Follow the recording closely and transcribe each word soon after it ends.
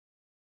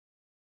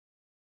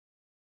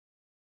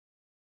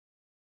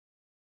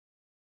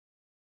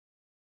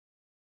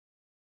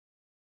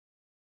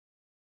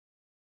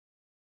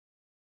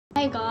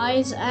Hey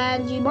guys,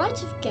 and you might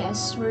have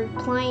guessed we're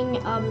playing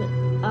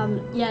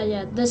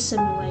this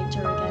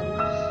simulator again.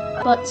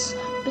 But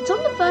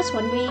on the first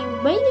one we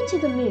made it to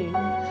the moon,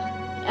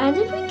 and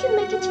if we can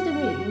make it to the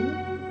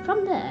moon,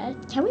 from there,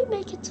 can we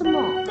make it to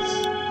Mars?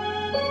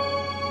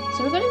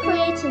 So we're gonna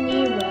create a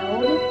new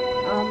world.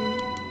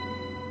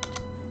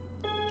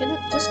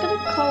 Just gonna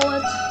call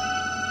it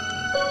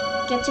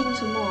Getting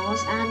to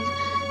Mars, and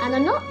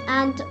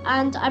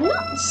I'm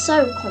not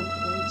so confident.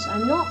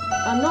 I'm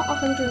not 100%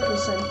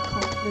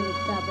 confident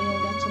that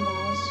we'll get to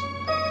Mars.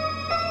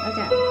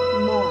 Okay,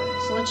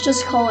 Mars. So let's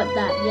just call it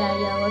that.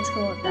 Yeah, let's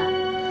call it that.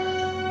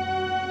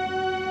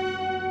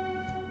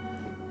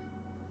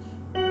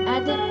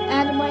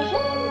 And my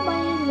head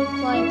might look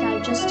like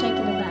I've just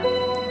taken a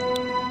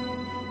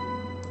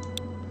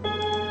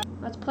bath.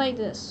 Let's play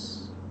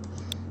this.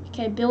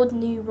 Okay, build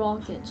new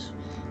rocket.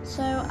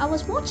 So I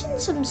was watching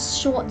some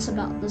shorts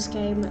about this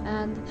game,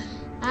 and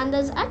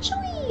there's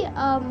actually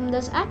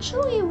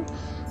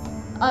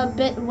a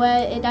bit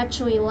where it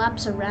actually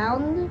laps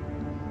around,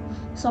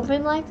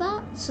 something like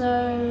that.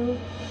 So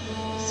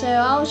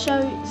I'll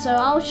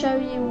show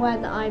you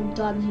when I'm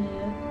done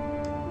here.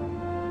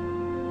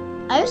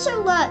 I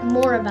also learned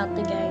more about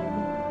the game.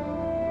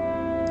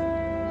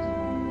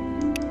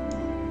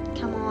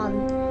 Come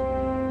on.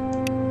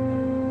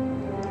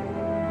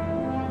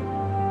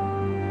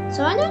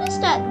 So I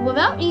noticed that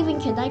without even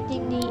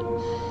connecting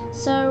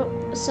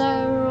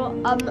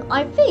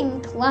I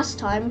think last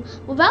time,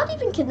 without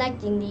even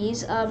connecting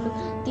these are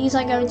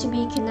going to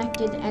be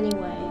connected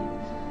anyway.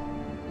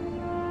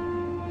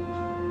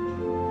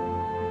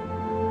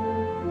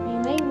 We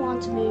may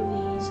want to move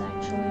these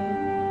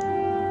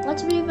actually.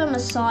 Let's move them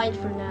aside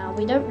for now.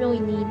 We don't really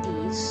need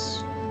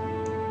these.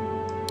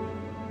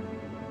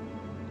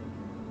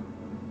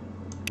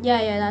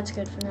 Yeah, that's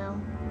good for now.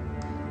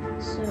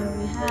 So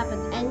we have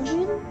an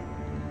engine.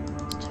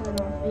 Let's turn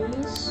off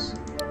these.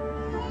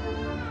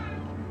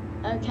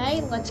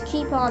 Okay, let's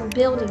keep on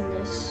building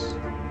this.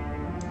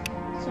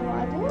 So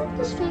I like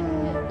this thing.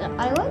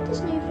 I like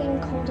this new thing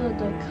called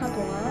the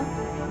coupler.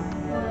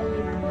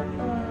 You put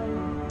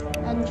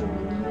engine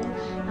in here,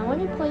 and when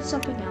you play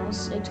something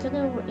else, it's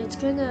gonna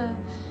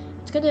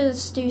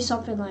do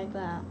something like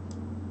that.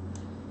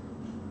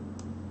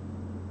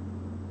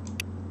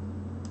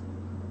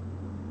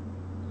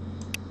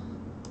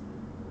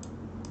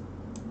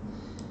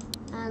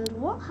 And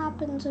what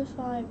happens if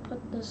I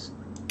put this?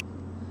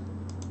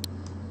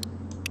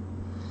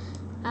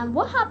 And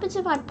what happens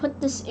if I put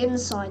this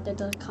inside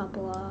the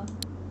coupler?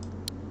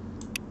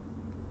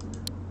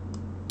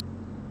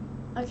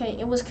 Okay,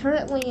 it was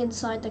currently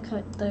inside the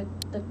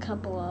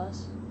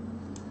couplers.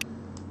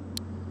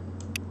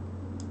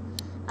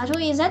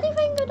 Actually, is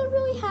anything gonna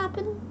really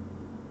happen?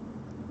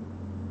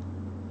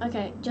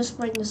 Okay, just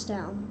bring this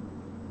down.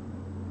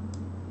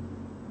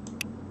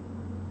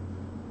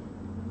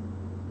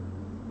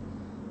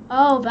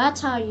 Oh, that's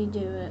how you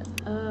do it.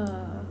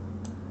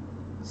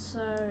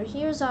 So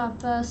here's our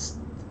first.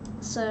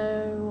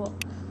 So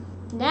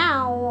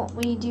now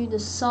we do the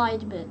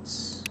side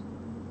bits.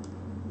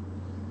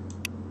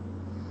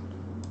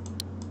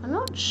 I'm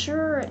not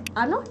sure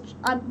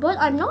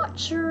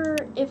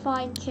if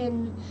I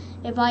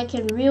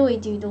can really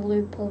do the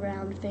loop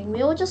around thing.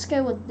 We'll just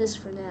go with this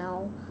for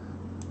now.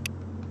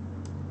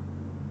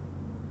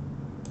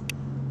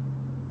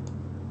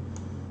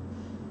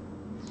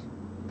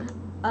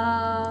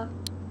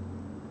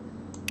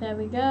 There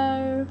we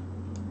go.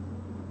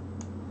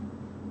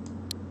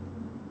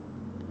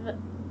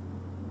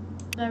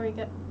 There we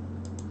go.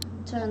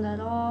 Turn that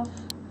off.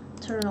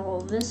 Turn all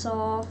of this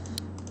off.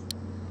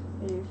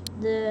 Move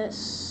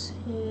this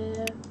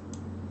here.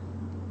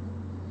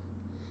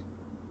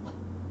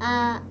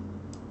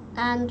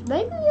 And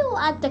maybe we'll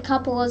add the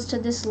couplers to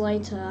this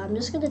later. I'm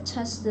just gonna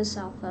test this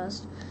out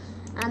first.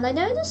 And I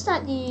noticed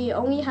that you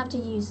only have to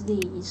use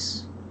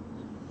these.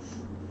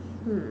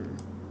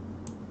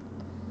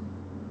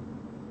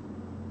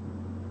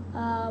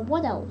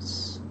 What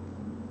else?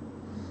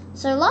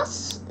 Here's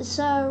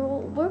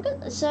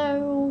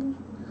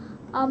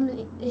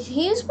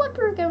what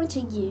we're going to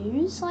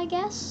use, I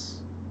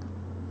guess.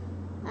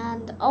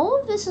 And all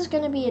of this is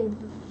going to be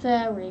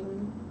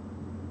inferring.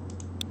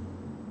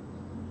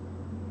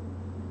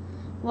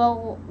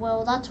 Well,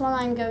 that's what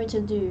I'm going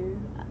to do,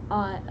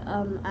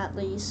 at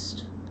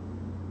least.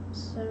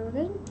 So we're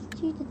going to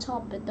do the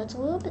top bit. That's a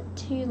little bit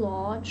too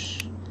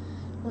large.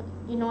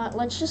 You know what?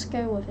 Let's just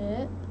go with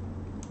it.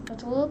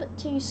 That's a little bit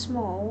too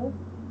small.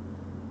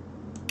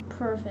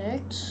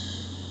 Perfect.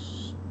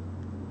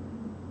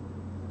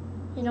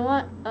 You know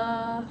what?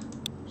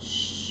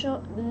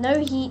 No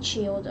heat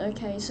shield.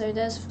 Okay,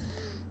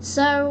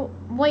 so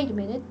wait a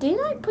minute.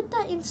 Didn't I put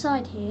that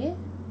inside here?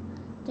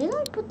 Didn't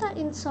I put that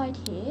inside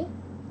here?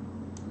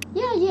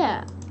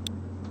 Yeah.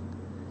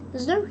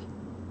 There's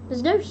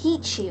no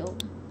heat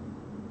shield.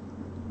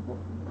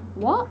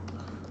 What?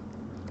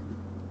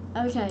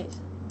 Okay,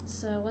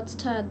 so let's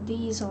turn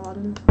these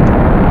on.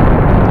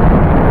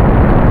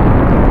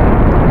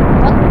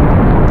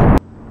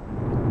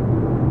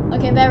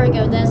 Okay, there we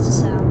go, there's the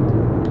sound.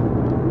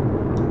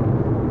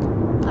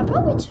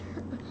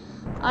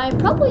 I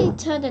probably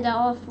turned it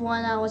off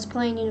when I was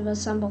playing in the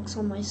sandbox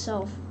on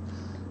myself.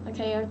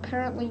 Okay,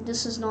 apparently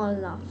this is not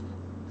enough.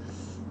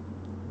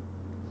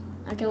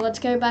 Okay, let's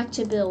go back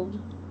to build.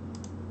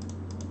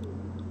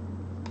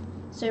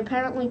 So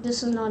apparently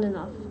this is not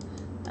enough.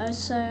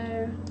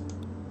 Also,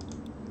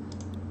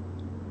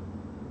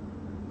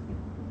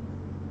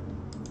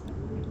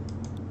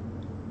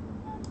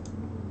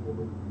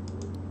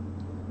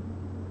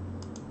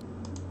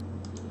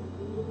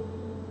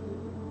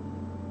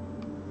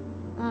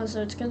 oh,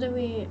 so it's gonna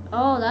be,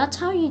 oh, that's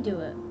how you do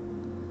it.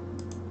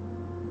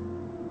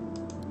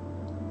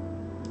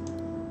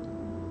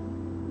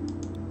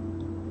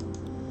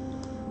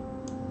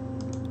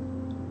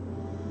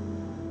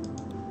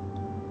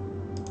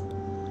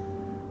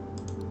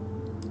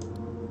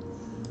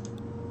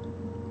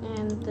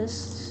 And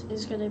this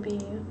is gonna be,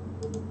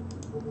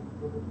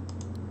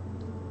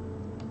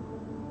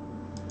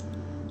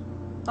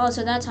 oh,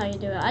 so that's how you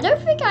do it. I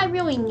don't think I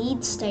really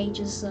need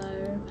stages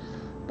though,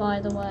 by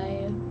the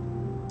way.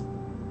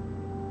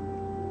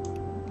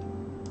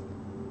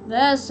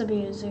 There's the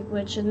music,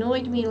 which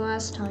annoyed me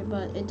last time,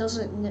 but it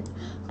doesn't.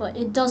 But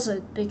it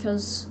doesn't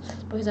because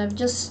I've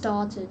just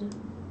started.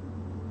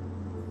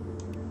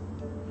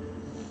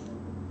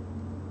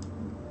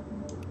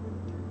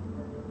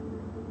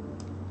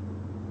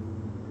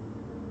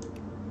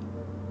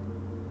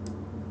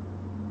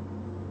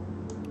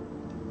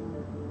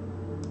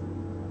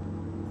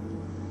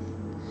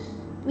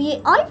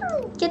 We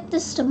either get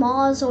this to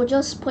Mars or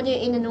just put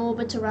it in an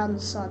orbit around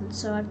the sun.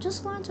 So I've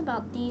just learned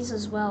about these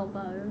as well,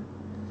 though.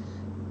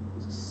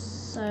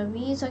 So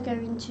these are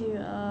going to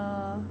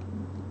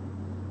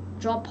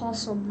drop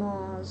us on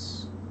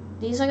Mars.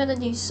 These are gonna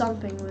do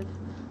something with.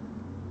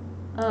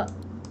 No,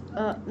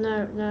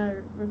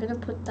 we're gonna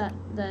put that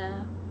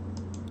there.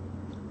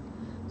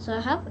 So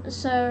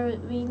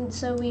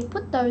we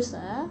put those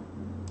there.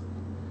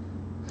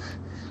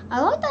 I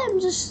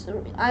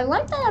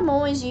like that I'm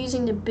always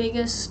using the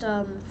biggest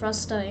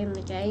thruster in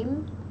the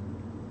game.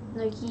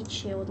 No heat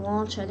shield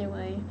launch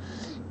anyway,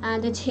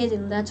 and it's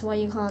hidden. That's why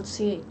you can't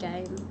see it,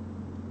 game.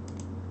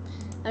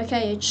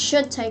 Okay, it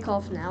should take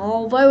off now,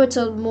 although it's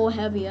a more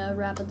heavier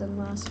rather than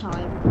last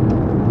time.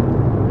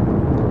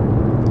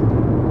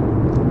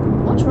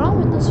 What's wrong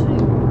with this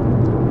thing?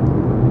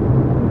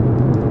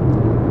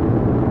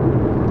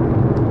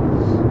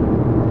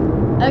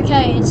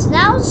 Okay,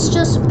 it's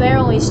just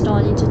barely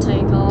starting to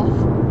take off.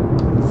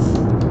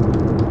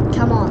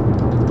 Come on.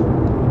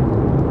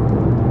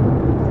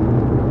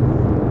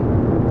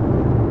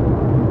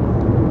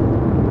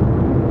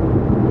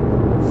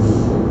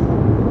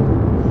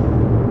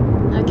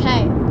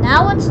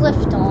 Now let's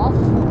lift off.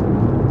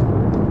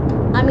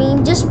 I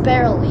mean, just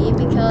barely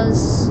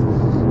because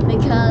we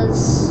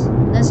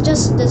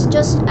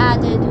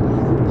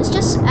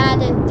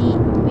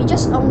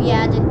just only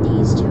added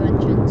these two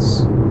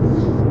engines.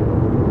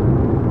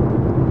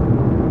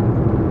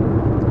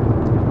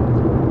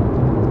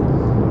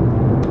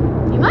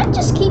 We might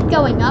just keep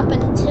going up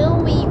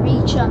until we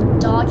reach a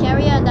dark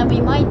area, and then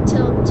we might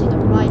tilt to the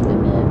right a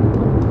bit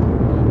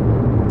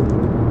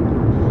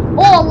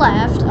or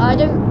left. I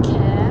don't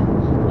care.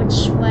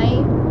 Which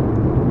way?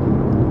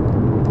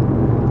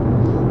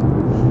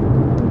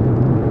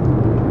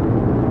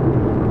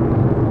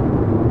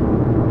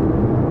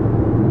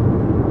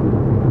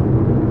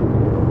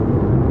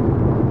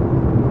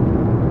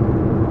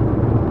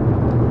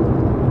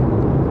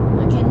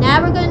 Okay,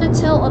 now we're going to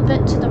tilt a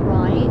bit to the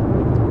right.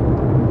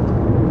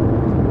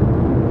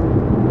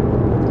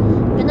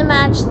 We're gonna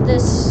match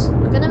this.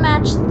 We're gonna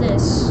match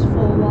this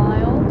for a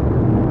while.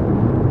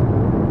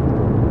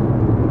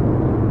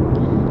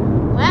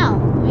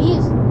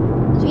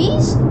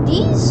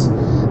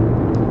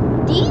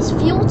 These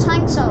fuel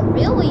tanks are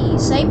really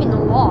saving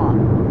a lot.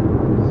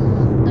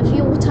 The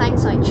fuel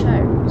tanks I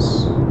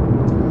chose.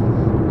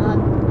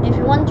 If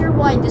you wonder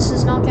why this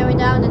is not going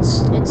down,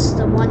 it's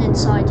the one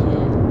inside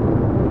here.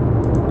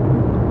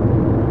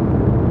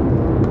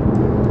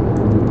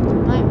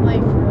 Might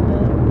wait for a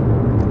bit.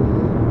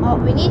 Oh,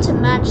 we need to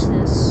match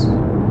this.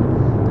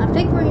 I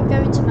think we're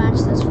going to match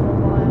this for a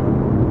while.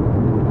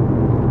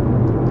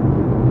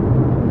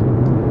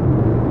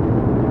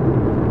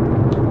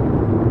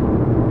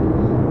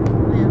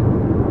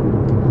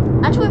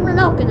 We're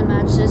not going to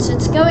match this.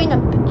 It's going a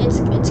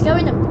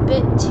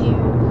bit too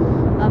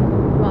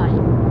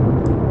right.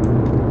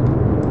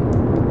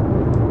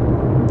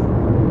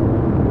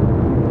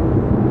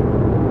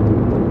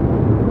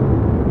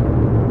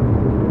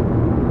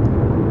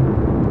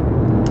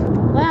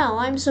 Wow,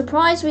 I'm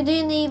surprised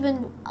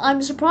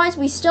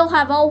we still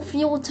have all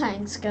fuel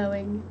tanks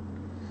going.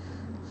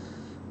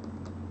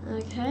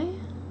 Okay.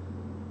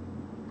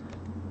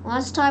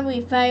 Last time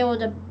we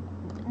failed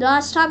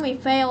because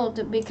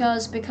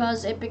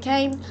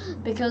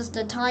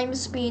the time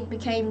speed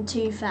became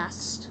too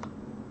fast.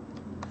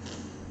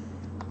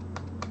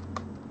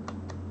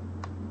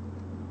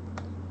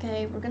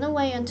 Okay, we're gonna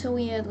wait until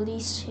we at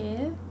least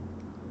here.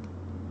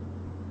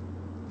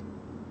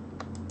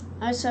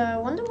 So I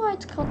wonder why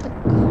it's called the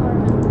carbon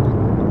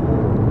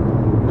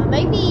one.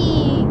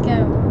 Maybe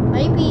go.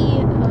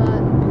 maybe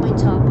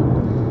point up.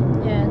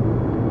 Yeah,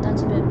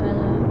 that's a bit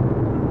better.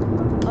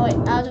 Oh wait,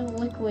 out of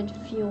liquid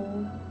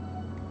fuel.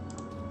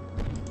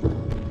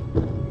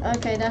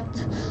 Okay,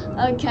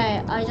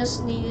 okay, I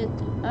just needed,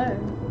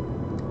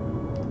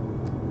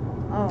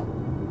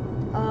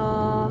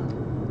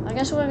 I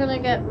guess we're gonna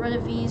get rid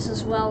of these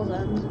as well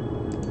then.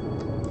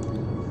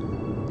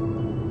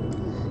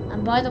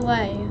 And by the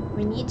way,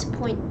 we need to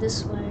point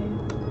this way.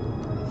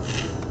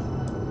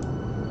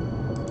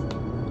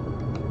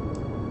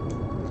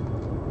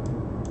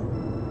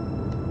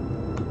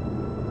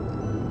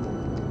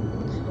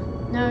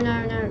 No,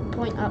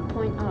 point up,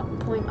 point up,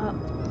 point up.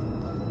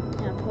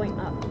 Yeah, point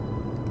up.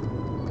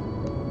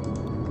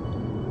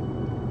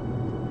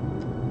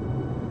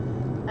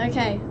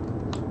 Okay.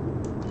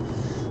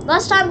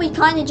 Last time we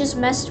kind of just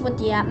messed with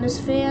the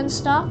atmosphere and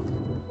stuff.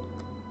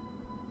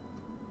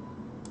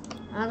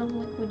 Out of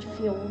liquid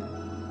fuel.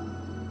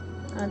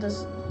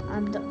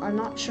 I'm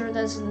not sure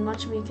there's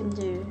much we can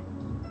do.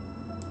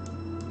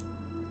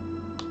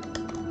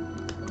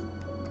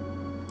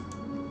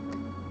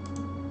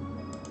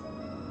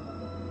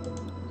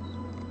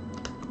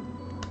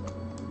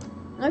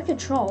 No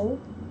control.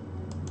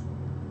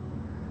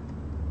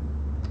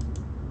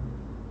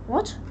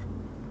 What?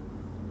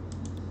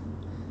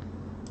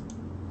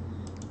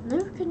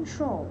 No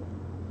control.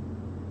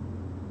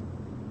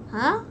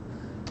 Huh?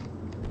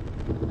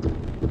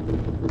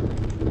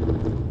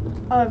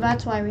 Oh,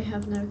 that's why we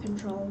have no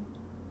control.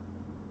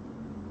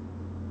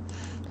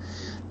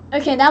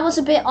 Okay, that was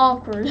a bit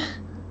awkward.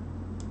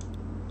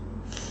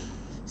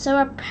 So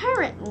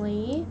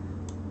apparently,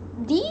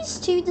 these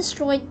two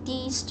destroyed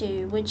these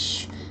two,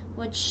 which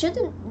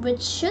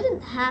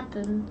shouldn't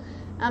happen.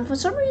 And for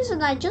some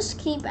reason, I just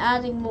keep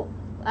adding more.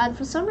 And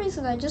for some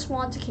reason, I just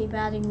want to keep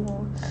adding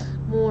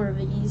more of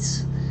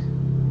these.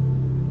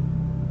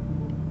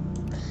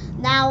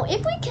 Now,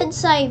 if we can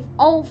save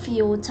all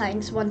fuel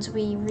tanks once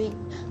we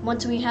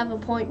have a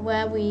point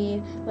where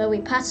we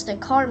pass the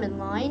Kármán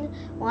line,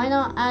 why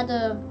not add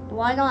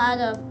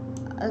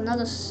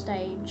another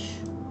stage?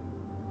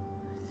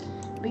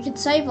 We could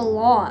save a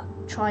lot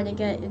trying to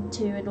get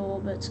into an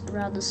orbit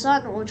around the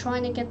sun or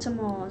trying to get to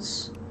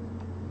Mars.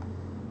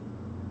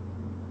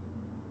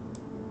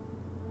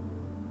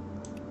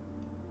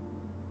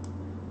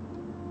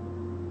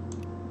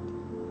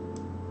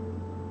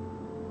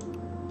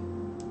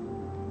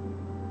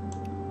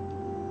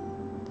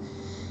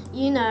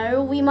 You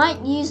know, we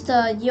might use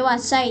the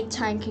USA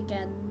tank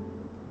again.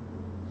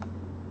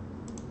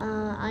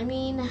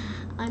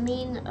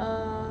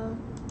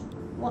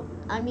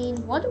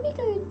 What are we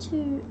going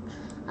to?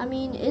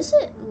 Is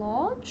it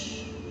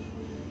large?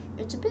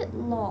 It's a bit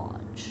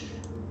large.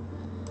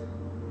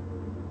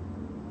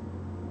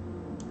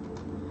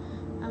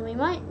 And we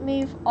might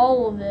move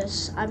all of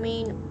this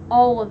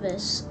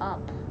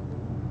up.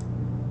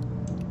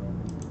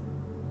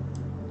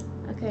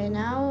 Okay,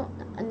 now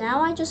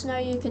I just know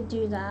you could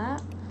do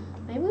that.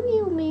 Maybe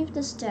we'll move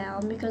this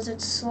down because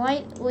it's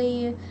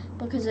slightly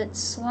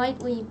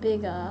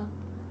bigger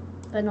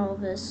than all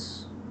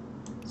this.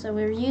 So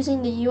we're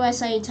using the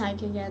USA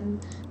tank again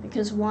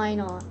because why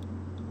not?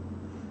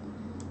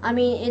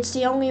 It's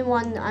the only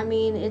one.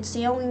 It's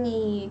the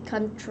only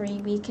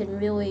country we can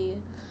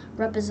really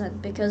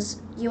represent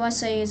because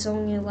USA is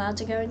only allowed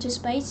to go into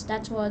space.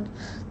 That's what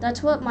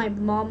my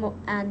mom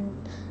and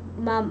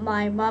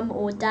my mum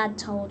or dad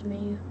told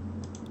me.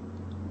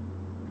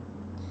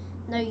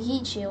 No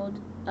heat shield.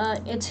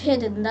 It's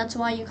hidden. That's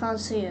why you can't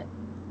see it.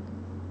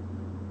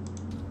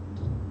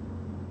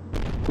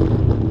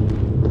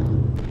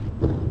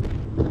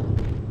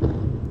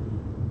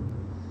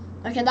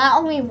 Okay, that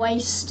only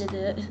wasted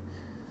it.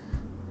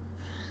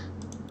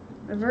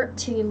 Revert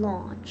to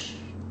launch.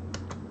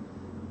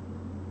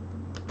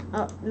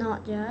 Oh,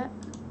 not yet.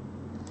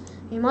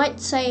 We might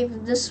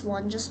save this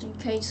one just in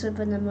case of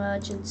an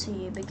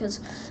emergency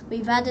because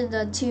we've added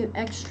the 2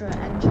 extra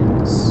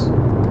engines.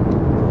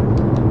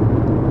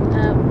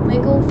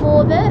 Wiggle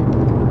for a bit.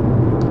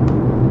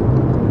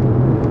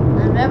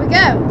 And there we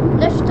go.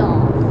 Lift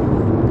off.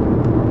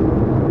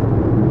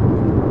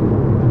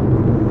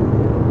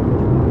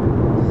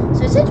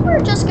 So since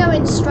we're just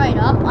going straight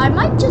up, I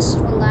might just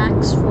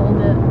relax for a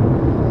bit.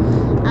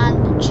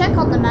 And check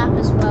on the map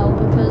as well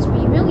because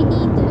we really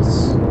need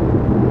this.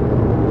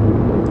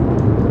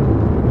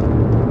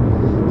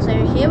 So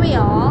here we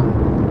are.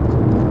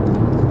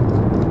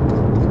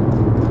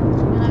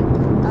 I'm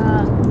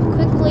gonna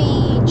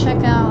quickly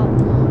check out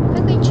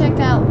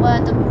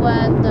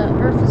where the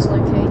Earth is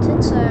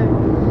located.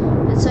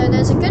 So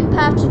there's a good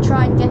path to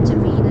try and get to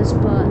Venus,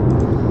 but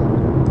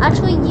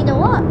actually, you know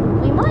what?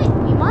 We might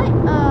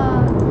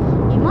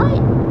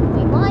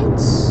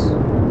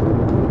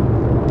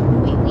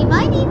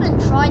even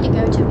try to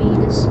go to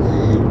Venus.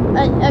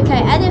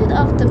 Okay, any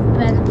of the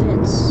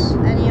benefits.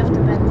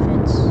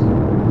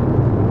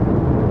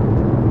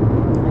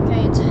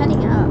 Okay, it's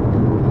heading up.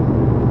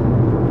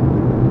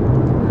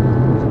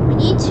 We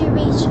need to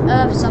reach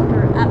Earth's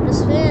upper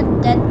atmosphere,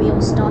 and then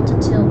we'll start to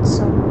tilt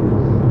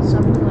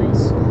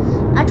someplace.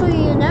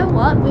 Actually, you know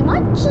what? We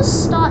might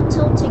just start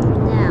tilting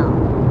now.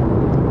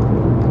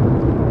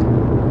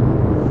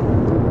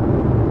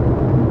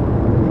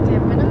 Okay,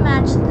 I'm gonna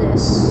match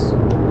this.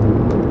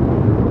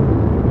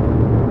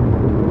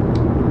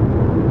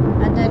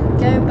 And then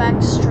go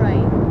back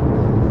straight.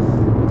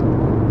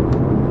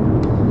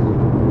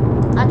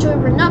 Actually,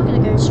 we're not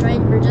gonna go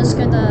straight, we're just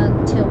gonna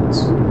tilt.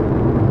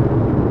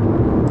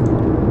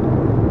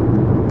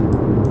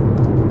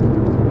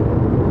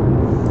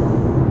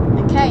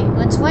 Okay,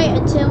 let's wait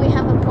until we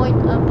have a point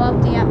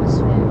above the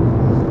atmosphere.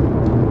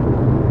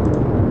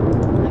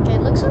 Okay,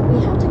 looks like we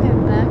have to go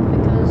back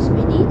because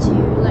we need to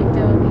let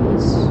go of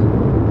these.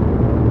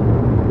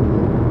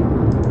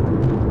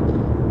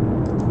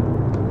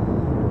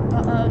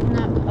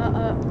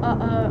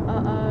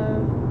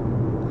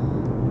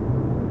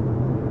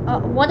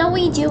 What are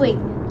we doing?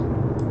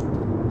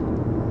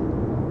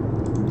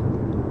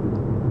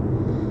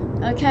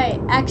 Okay,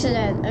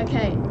 accident.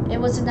 Okay, it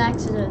was an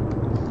accident.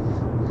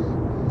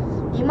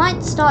 You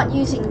might start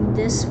using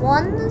this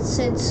one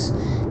since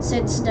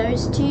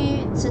those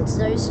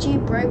two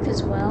broke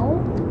as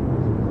well.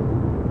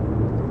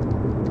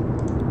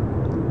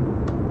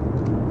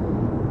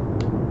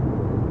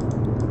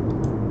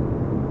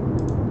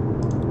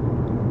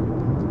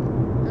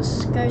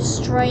 Let's go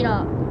straight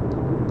up.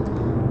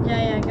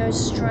 Yeah, go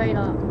straight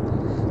up.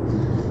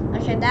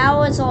 Okay,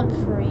 now it's on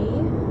 3.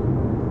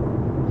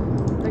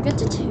 We're good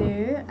to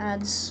 2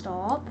 and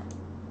stop.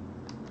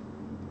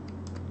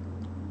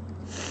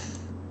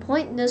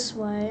 Point this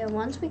way, and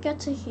once we get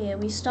to here,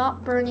 we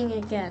start burning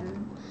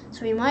again.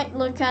 So we might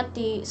look at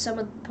some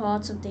of the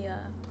parts of the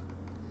Earth.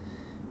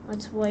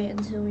 Let's wait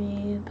until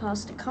we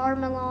pass the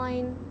Karma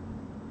line.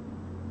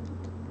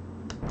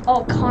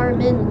 Oh,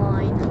 Karman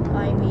line,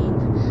 I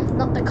mean,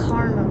 not the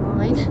Karma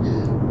line.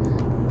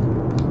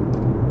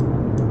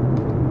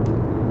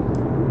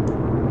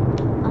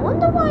 I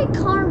wonder why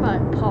Karma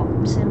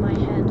pops in my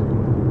head.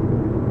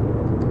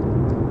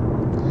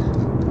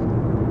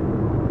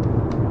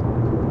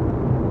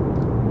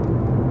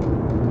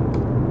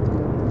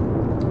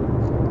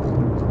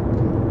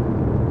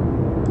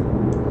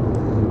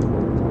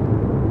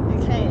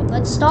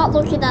 Let's start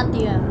looking at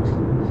the Earth.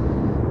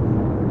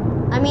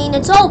 I mean,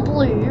 it's all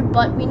blue,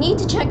 but we need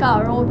to check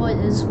our orbit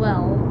as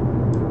well.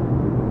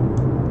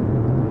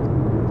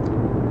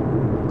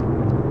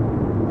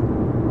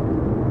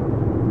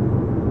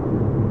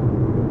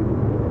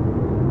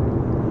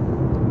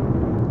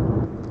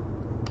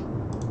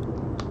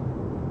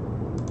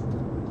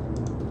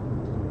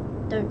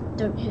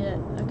 Don't hit it.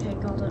 Okay,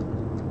 got it.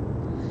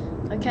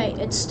 Okay,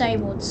 it's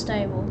stable,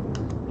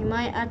 We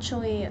might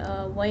actually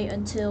wait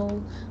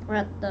until we're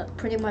at the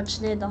pretty much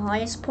near the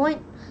highest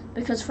point,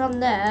 because from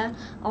there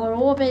our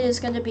orbit is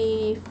going to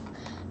be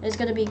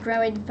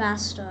growing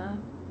faster.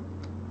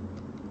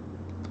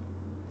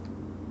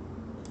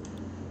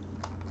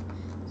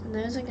 So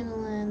those are going to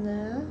land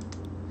there.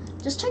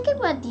 Just checking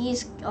where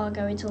these are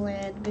going to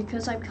land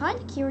because I'm kind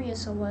of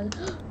curious on what.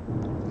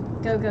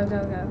 Go.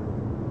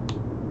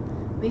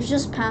 We've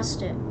just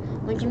passed it,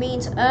 which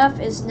means Earth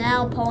is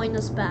now pulling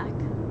us back.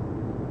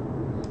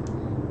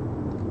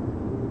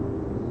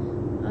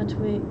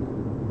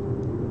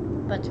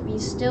 But we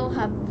still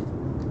have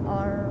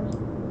our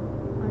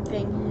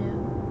thing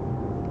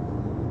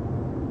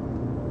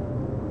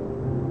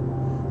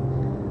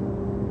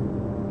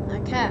here.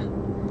 Okay,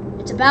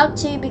 it's about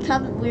to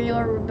become. We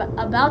are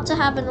about to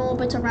have an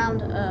orbit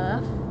around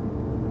Earth.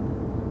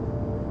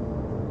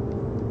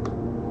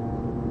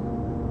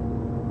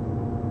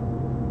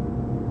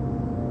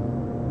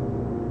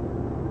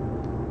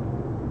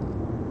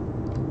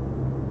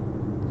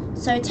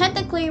 So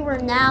technically we're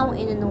now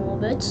in an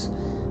orbit,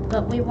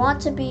 but we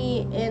want to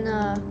be in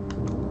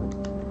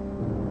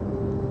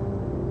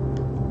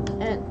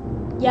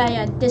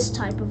this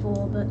type of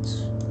orbit.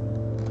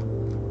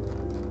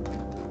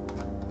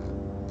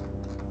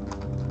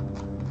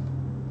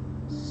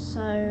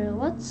 So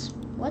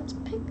let's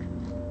pick.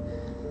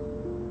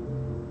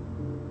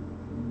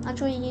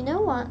 Actually, you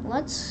know what?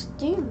 Let's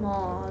do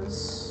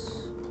Mars.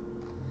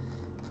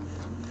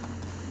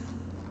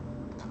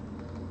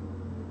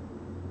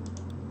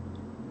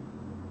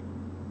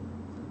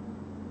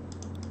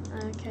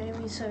 Okay,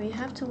 so we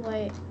have to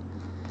wait.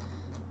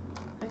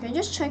 Okay,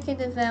 just checking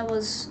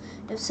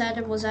if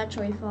Saturn was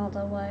actually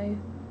farther away.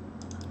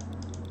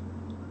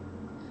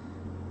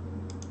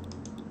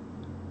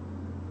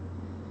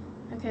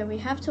 Okay, we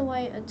have to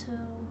wait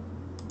until.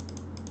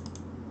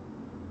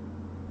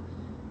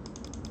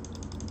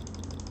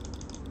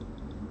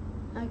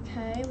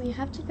 Okay, we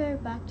have to go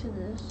back to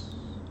this.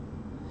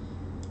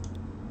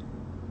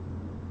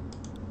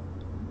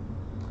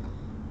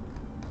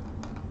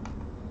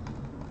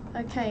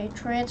 Okay,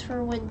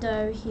 transfer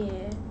window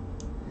here.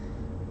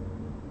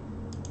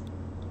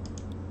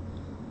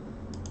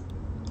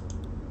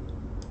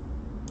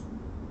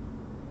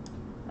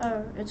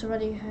 Oh, it's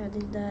already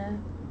headed there.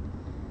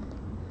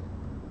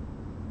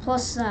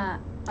 Plus that,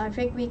 I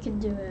think we can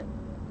do it.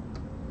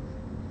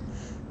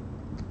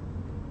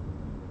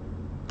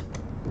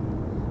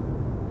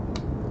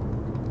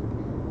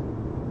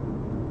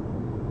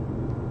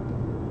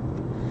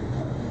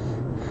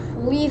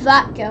 leave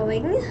that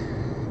going.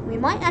 We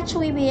might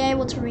actually be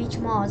able to reach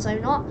Mars.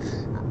 I'm not,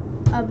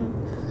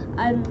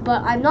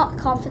 but I'm not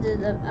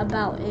confident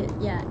about it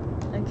yet.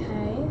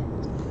 Okay.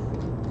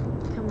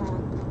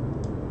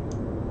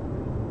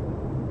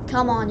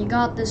 Come on, you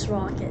got this,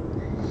 rocket.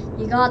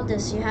 You got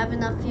this. You have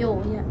enough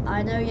fuel. Yeah,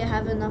 I know you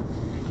have enough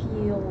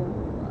fuel.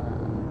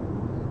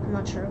 I'm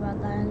not sure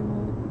about that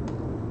anymore.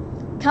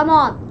 Come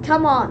on,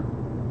 come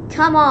on,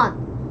 come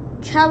on,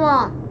 come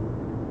on.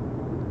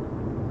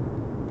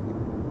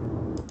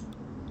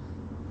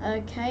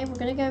 Okay, we're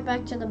gonna go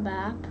back to the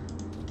map.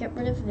 Get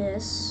rid of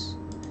this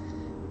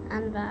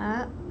and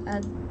that,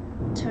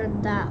 and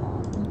turn that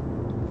on.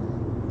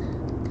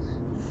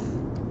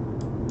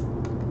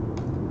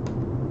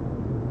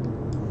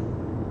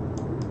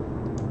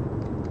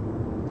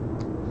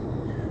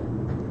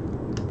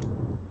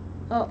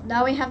 Oh,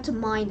 now we have to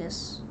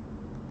minus.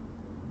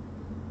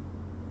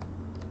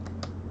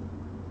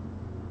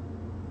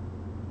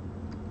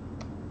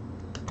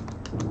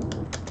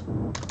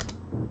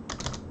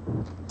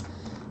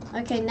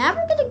 Okay, now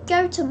we're gonna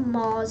go to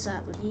Mars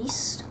at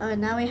least. Oh,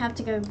 now we have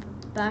to go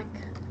back.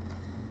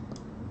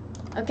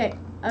 Okay,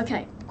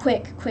 okay,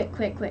 quick,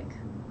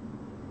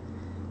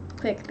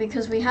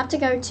 because we have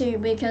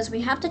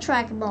to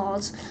track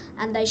Mars,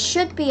 and they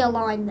should be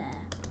aligned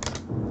there.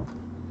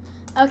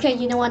 Okay,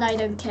 you know what? I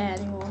don't care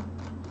anymore.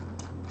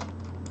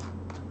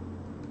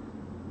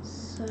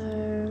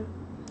 So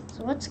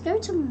let's go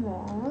to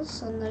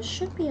Mars, and there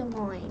should be a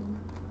line.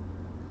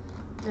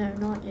 No,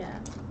 not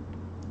yet.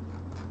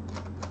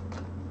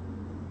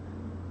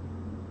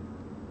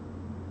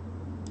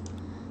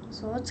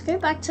 So let's go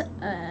back to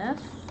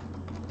Earth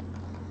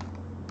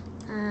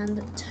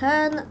and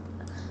turn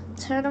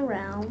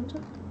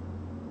around.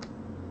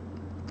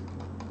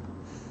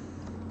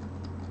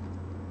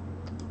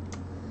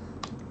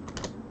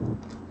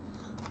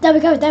 There we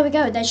go, there we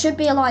go. There should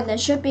be a line, there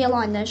should be a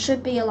line, there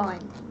should be a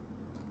line.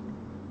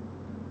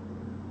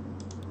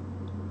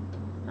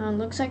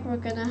 Looks like we're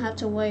gonna have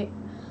to wait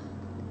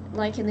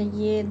like in a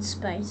year in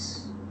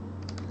space.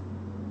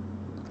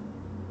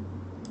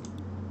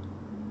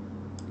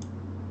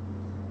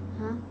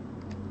 Huh?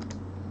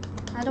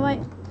 How do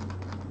I...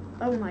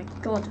 Oh my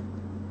god.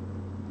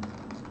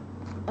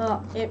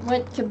 Oh, it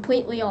went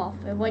completely off.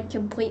 It went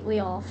completely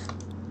off.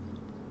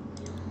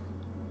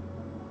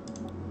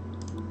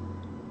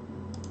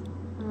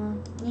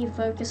 Need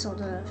focus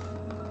on Earth.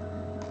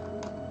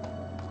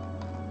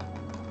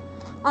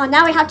 Oh,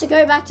 now we have to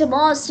go back to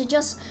Mars to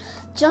just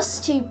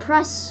to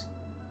press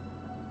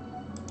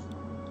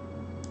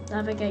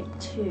navigate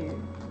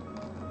to.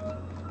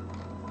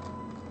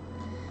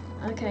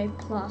 Okay,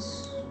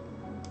 plus.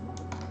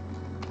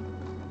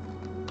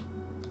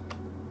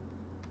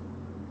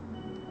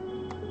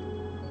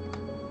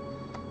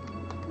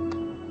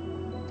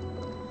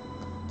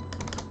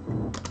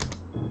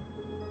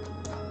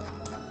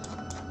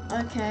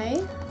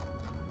 Okay.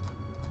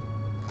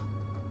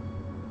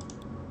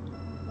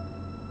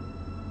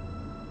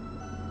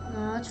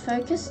 Now let's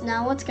focus.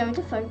 Now let's go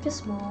to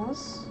focus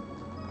Mars.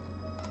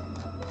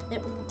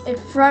 It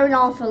thrown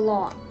off a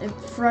lot. It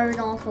thrown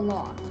off a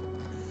lot.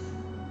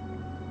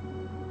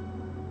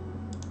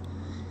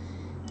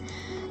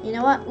 You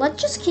know what? Let's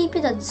just keep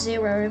it at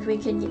 0 if we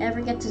can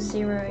ever get to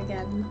 0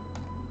 again.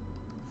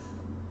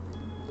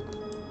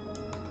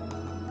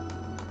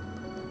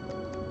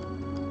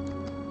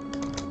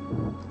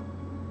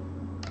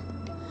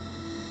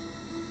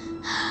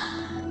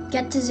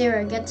 Get to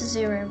 0, get to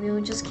 0. We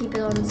will just keep it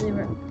on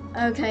 0.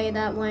 Okay,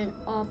 that went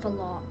off a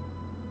lot.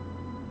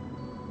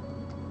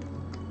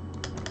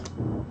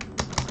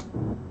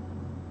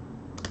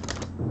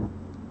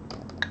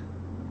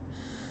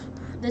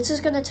 This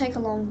is gonna take a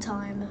long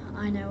time.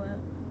 I know it.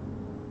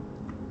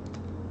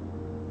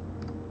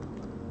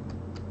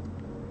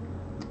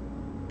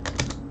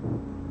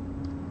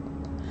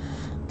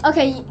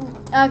 Okay,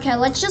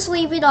 let's just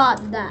leave it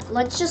on that.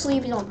 Let's just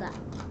leave it on that.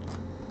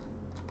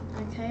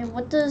 Okay,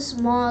 what does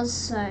Mars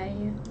say?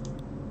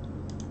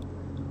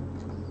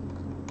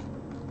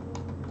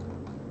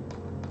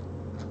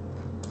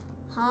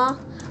 Huh?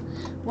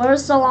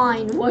 Where's the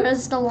line?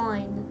 Where's the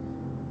line?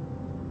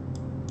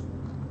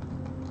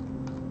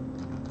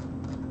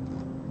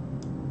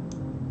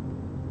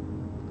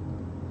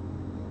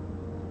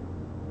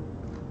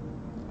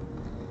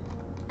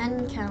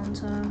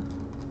 Encounter.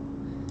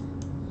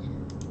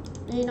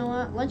 You know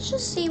what? Let's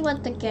just see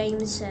what the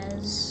game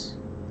says.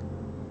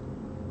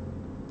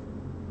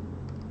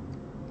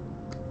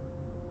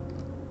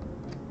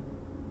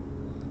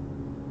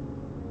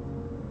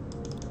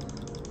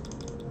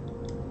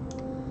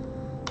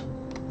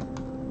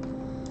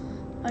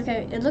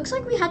 Okay, it looks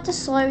like we had to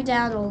slow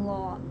down a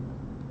lot.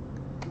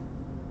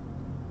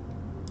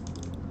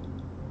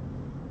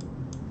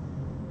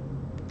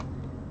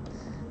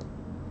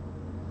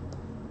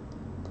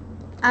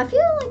 I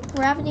feel like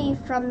gravity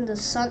from the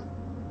sun.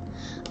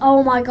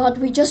 Oh my god,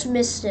 we just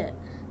missed it.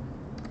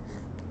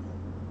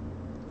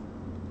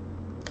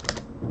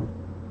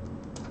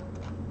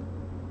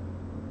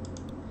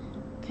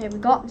 Okay, we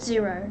got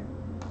 0.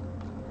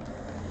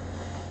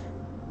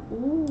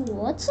 Ooh,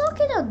 let's look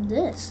at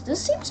this.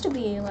 This seems to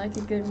be like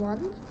a good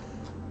one.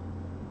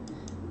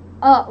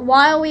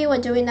 While we were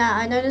doing that,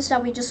 I noticed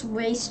that we just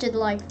wasted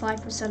like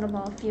 5% of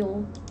our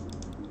fuel.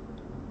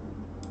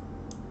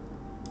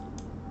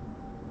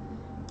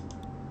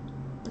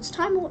 Let's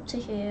time warp to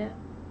here.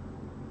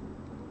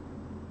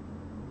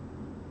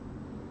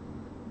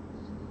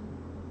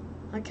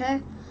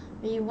 Okay,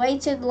 we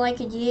waited like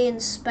a year in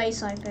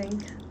space, I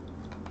think.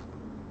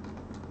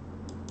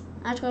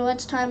 Actually,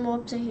 let's time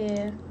warp to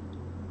here.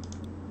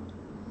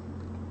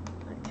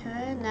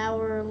 Okay, now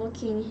we're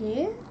looking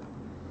here.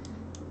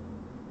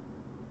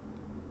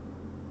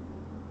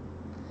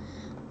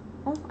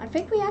 Oh, I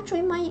think we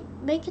actually might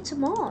make it to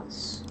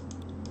Mars.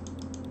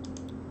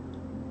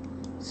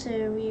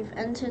 So we've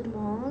entered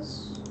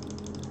Mars.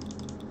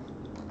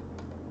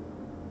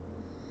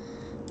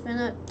 We're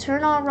gonna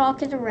turn our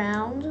rocket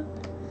around.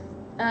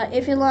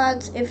 If you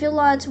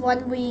learned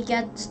when we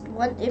got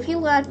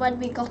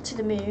to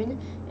the moon,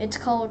 it's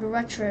called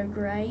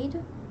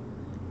retrograde.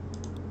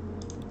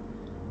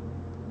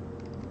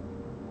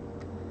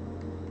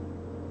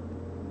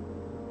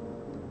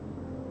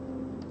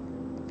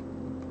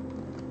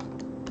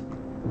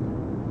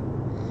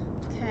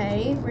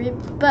 Okay, we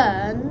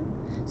burn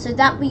so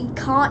that we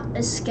can't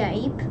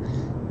escape.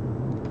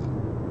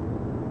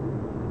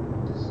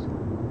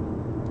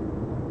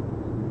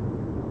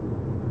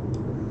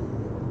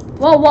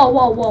 Whoa, whoa,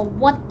 whoa, whoa,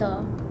 what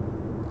the?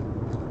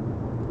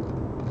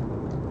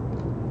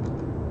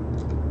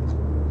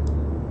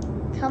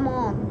 Come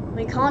on,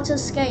 we can't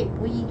escape.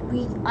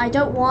 I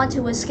don't want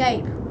to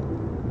escape.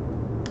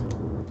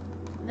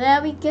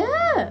 There we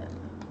go.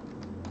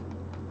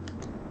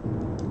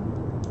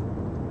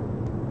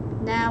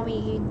 Now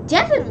we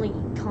definitely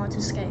can't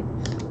escape.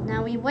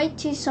 Now we wait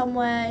to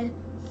somewhere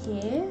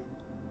here.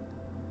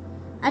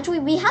 Actually,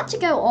 we have to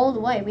go all the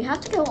way. We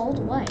have to go all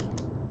the way.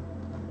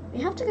 We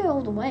have to go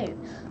all the way.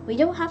 We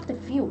don't have the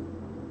fuel.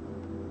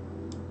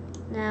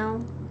 Now,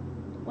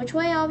 which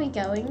way are we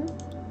going?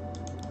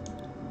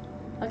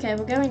 Okay,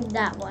 we're going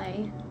that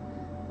way.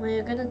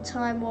 We're gonna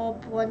time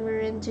warp when we're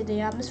into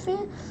the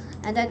atmosphere,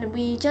 and then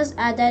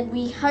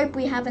we hope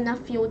we have enough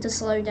fuel to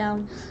slow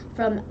down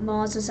from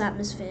Mars's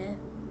atmosphere.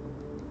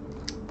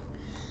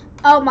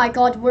 Oh my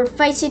God, we're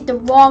facing the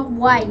wrong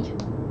way.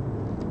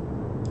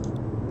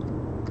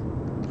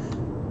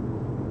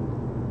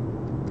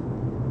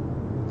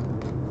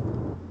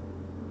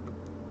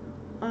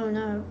 Oh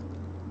no.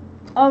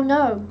 Oh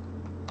no.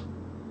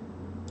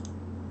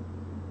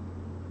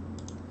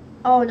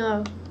 Oh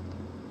no.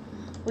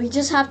 We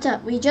just have to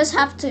hope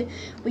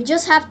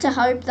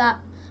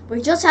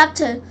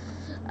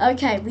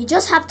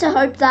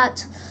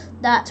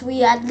that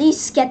we at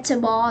least get to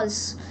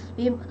Mars.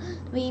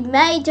 We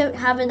may don't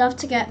have enough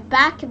to get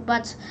back,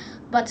 but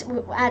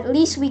at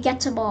least we get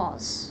to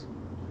Mars.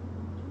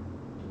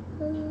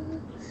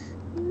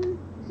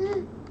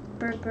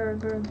 Bird, bird,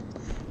 bird.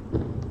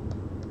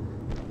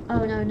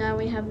 Oh no, now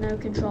we have no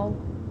control.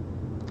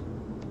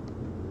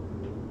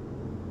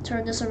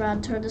 Turn this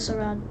around, turn this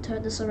around,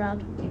 turn this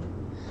around.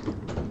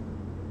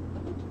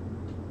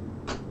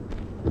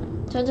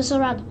 Turn this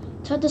around,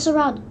 turn this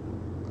around.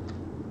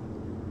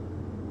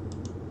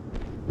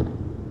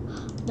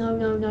 No,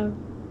 no, no.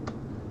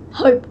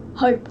 Hope,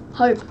 hope,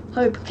 hope,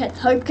 hope.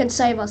 Hope can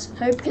save us.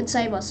 Hope can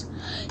save us.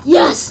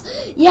 Yes!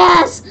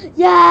 Yes!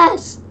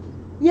 Yes!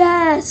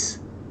 Yes!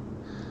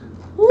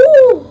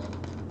 Woo!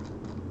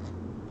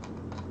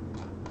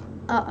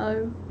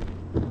 Uh-oh.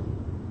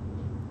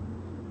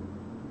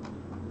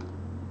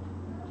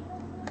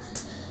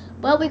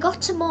 Well, we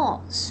got to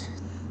Mars.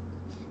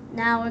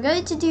 Now we're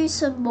going to do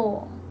some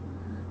more.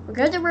 We're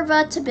going to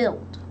revert to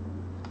build.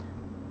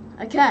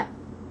 Okay.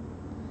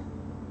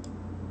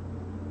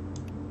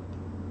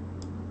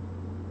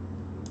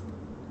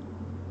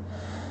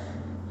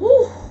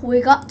 We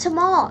got to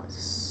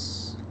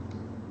Mars.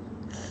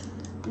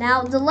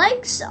 Now the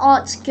legs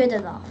aren't good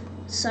enough,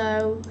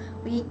 so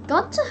we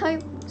got to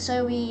hope.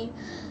 So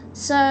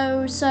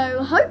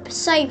hope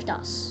saved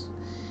us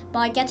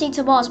by getting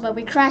to Mars, but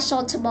we crashed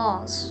onto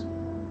Mars.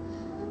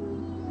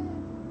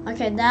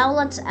 Okay, now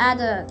let's add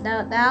a.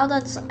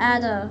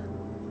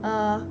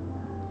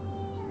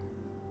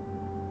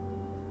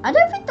 I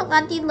don't think the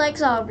landing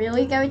legs are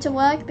really going to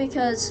work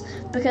because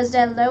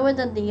they're lower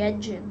than the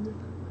engine.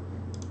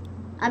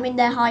 I mean,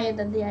 they're higher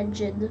than the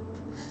engine.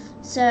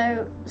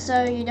 So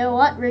you know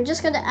what? We're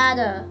just gonna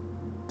add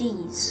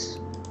these.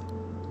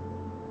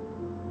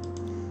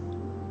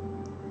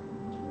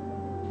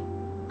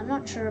 I'm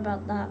not sure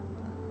about that.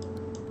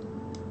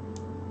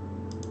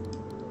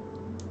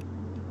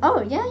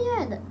 Oh yeah.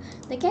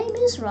 The game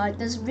is right.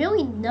 There's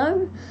really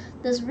no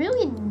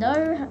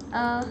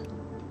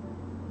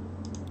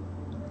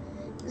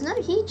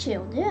heat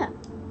shield. Yeah.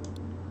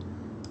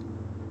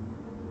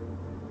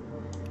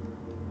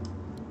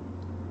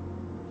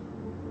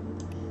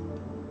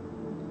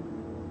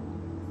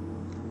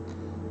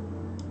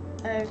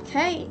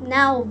 Okay,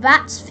 now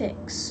that's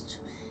fixed.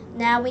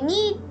 Now we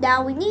need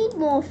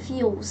more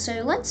fuel,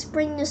 so let's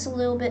bring this a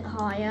little bit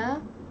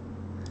higher.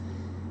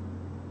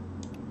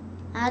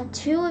 Add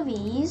 2 of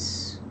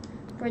these.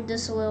 Bring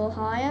this a little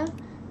higher.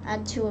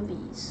 Add 2 of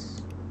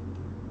these.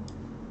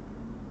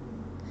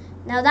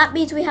 Now that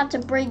means we have to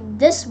bring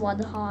this one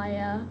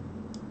higher.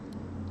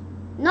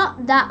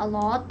 Not that a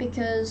lot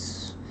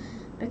because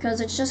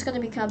it's just going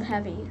to become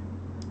heavy.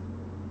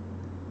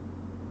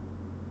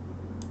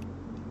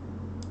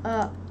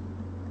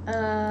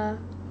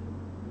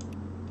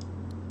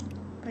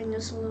 Bring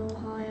this a little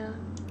higher.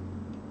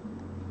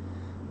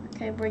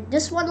 Okay, bring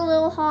this one a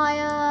little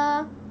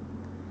higher.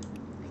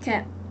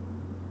 Okay.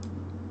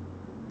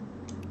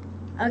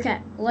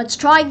 Okay, let's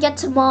try and get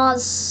to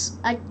Mars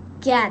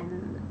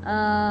again.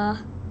 I'm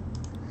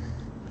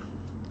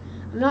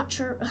not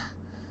sure.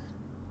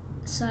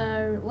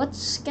 So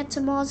let's get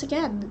to Mars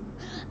again.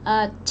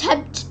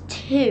 Attempt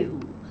 2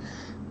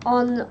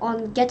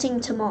 on getting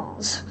to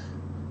Mars.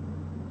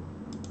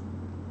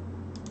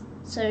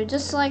 So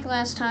just like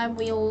last time,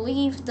 we'll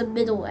leave the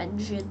middle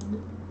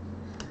engine.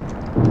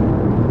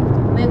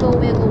 Wiggle,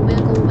 wiggle,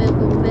 wiggle,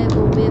 wiggle,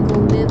 wiggle,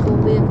 wiggle, wiggle,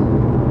 wiggle.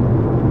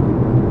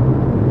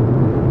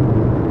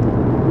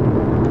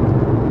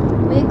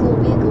 Wiggle,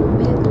 wiggle,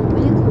 wiggle,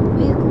 wiggle,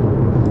 wiggle.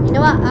 You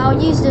know what?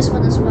 I'll use this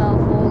one as well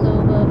for a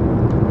little bit.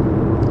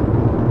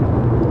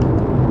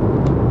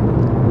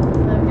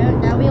 There we go.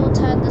 Now we'll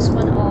turn this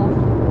one off.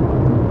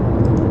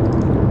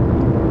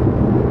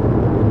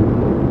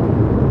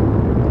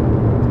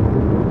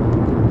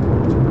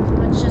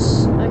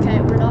 Okay,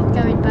 we're not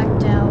going back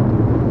down.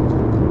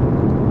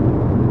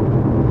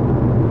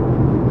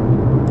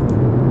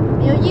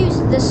 We'll use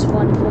this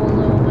one for a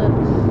little bit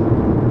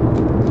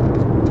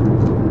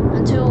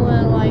until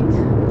we're like,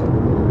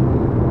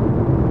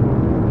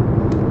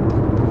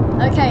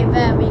 okay,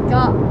 there we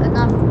got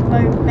enough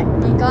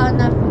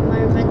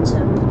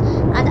momentum,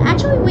 and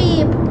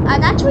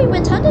actually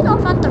we're turning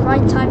off at the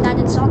right time. That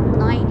it's on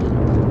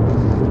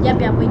 90.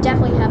 Yep, we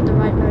definitely have the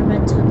right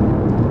momentum.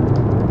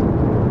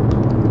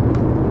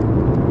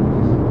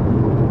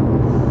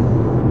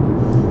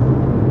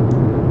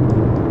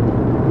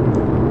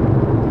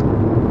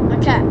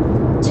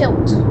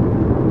 Tilt.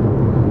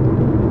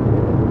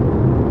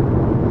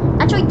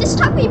 Actually, this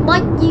time we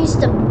might use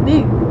the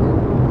moon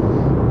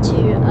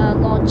to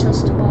launch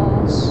us to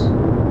Mars,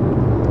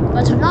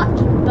 but I'm not.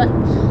 But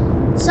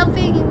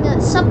something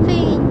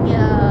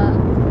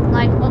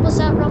like, what was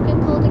that rocket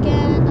called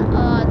again?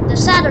 The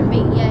Saturn V.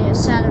 Yeah,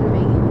 Saturn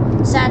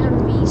V.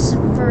 Saturn V's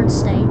 3rd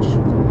stage.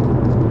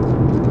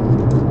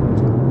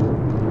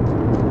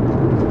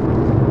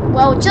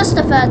 Well, just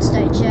the 3rd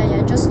stage.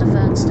 Yeah, just the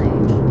 3rd stage.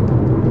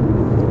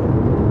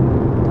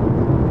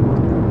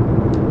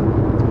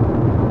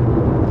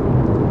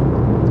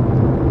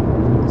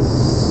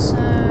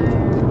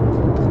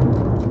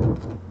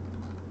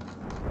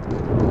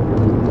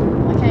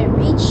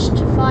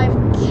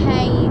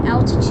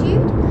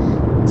 Altitude,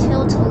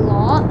 tilt a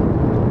lot,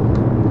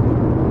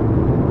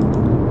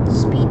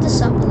 speed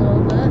this up a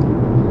little bit.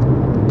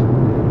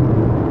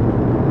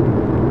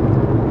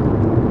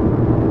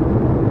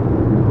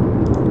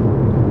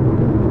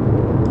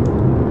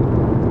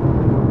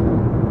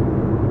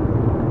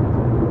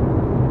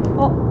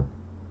 Oh,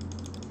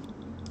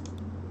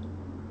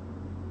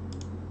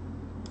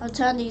 I'll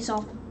turn these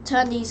off,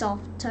 turn these off,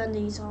 turn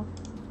these off.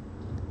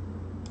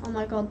 Oh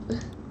my god.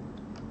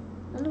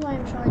 I wonder why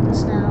I'm trying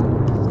this now.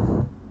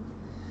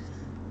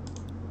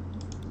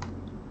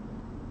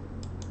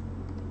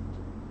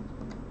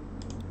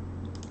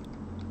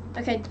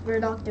 Okay, we're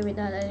not doing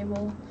that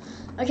anymore.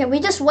 Okay, we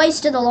just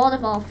wasted a lot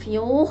of our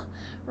fuel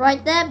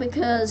right there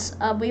because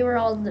we were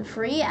on the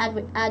free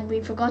and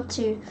we forgot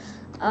to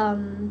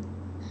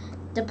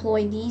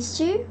deploy these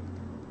two.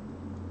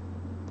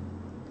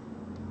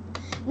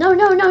 No,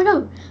 no, no,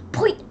 no!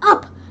 Point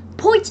up!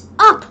 Point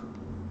up!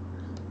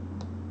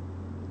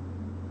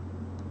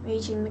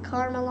 Reaching the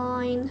karma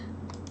line.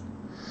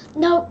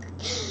 No!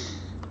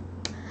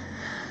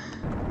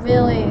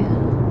 Really?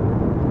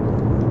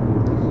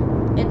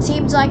 It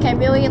seems like I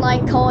really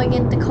like calling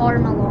it the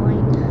karma line.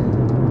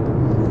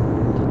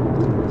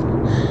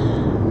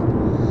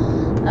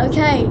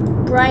 Okay,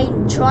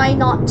 brain, try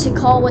not to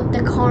call it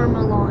the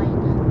karma line.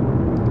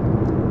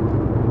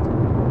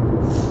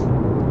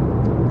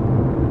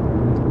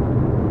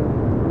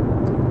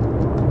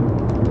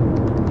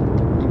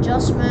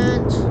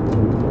 Adjustment.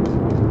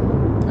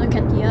 Look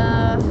at the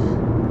Earth.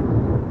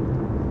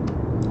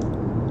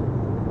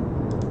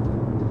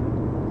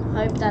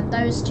 Hope that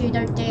those two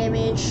don't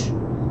damage.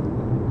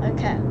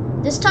 Okay.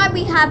 This time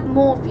we have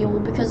more fuel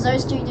because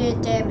those two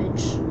did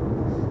damage.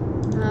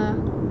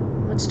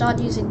 Let's start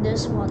using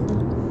this one.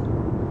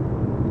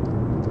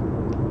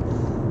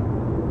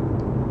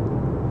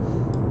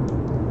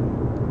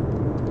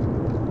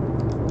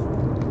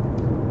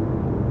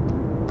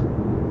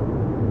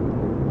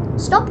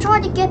 Stop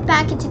trying to get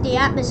back into the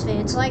atmosphere.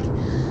 It's like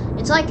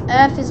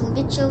Earth is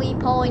literally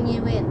pulling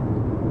you in.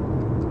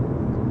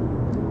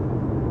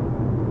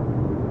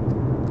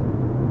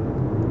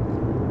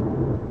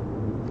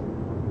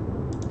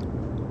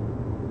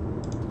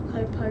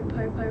 Hope, hope,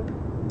 hope, hope.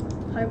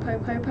 Hope,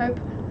 hope, hope, hope.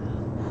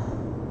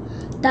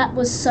 That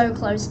was so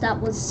close. That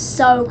was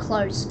so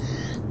close.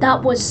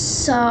 That was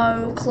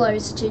so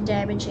close to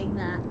damaging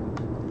that.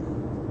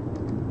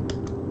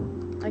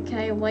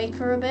 Okay, wait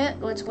for a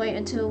bit. Let's wait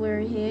until we're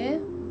here.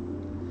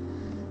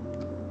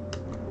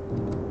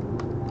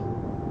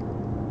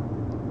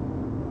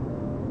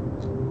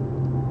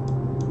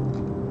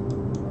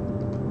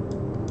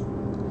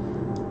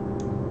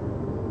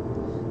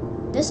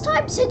 This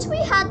time, since we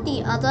had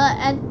the other,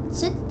 and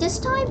since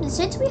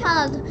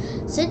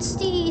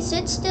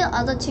the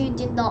other two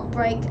did not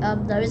break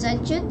those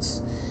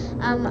engines,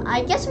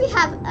 I guess we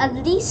have at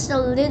least a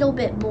little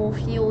bit more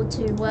fuel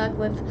to work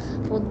with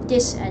for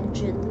this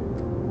engine.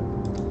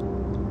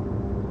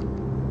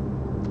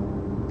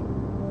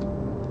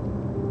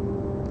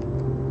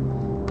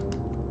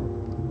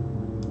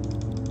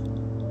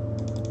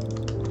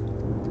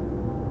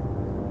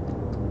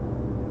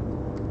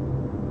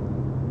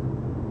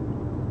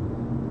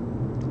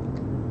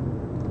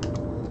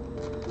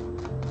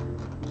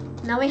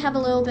 Now we have a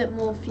little bit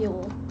more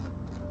fuel.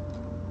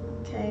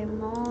 Okay,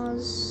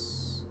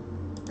 Mars.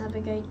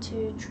 Navigate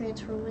to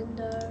transfer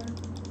window.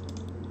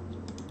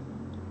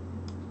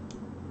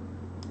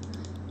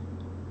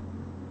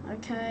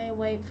 Okay,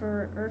 wait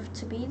for Earth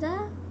to be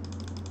there.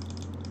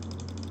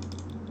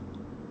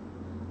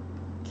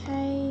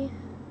 Okay.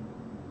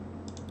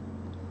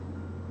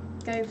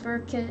 Go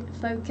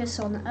focus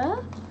on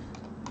Earth.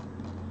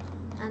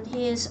 And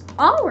here's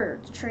our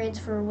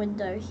transfer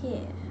window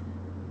here.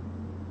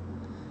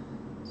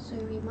 So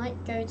we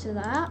might go to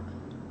that.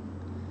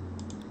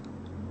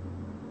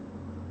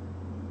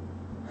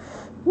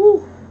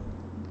 Woo!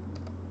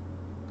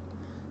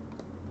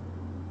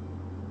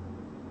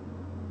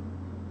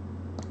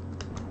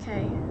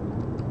 Okay.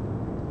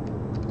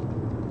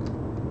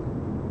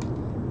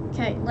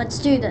 Okay, let's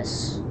do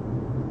this.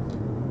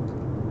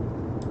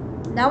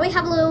 Now we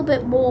have a little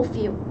bit more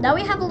fuel. Now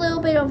we have a little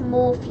bit of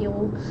more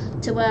fuel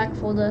to work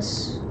for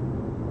this.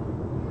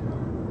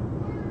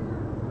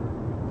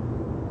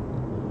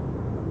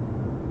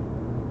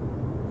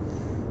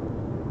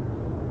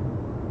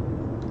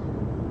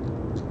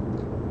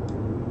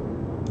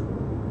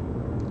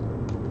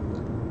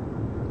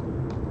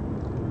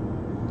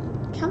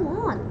 Come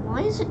on,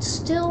 why is it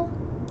still?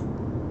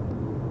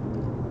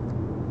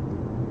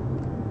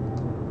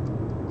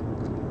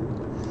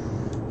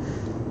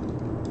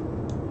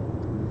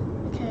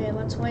 Okay,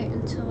 let's wait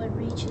until it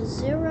reaches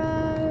 0.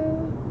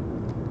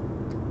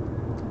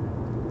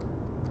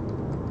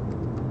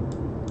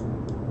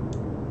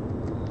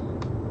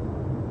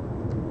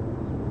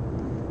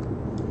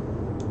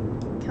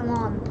 Come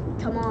on,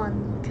 come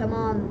on, come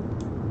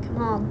on, come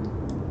on.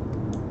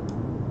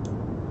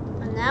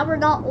 And now we're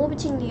not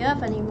orbiting the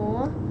Earth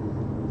anymore.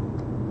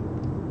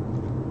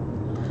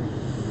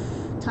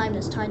 Time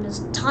this, time this,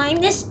 time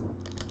this!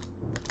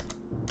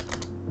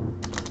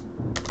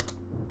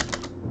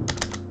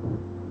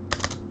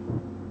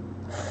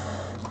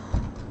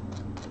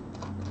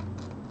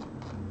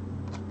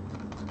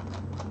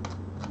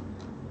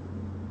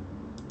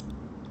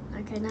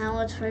 Okay, now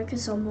let's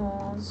focus on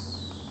Mars.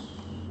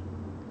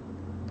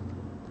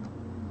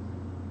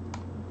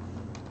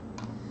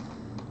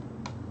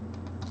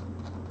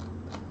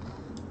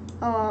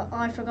 Oh,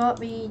 I forgot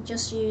we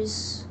just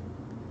use...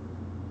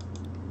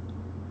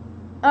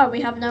 Oh,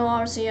 we have no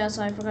RCS.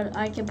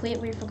 I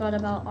completely forgot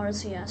about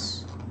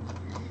RCS.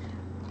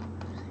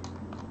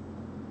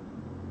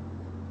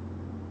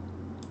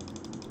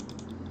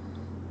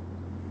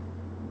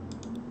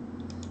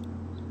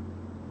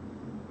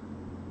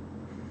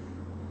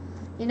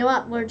 You know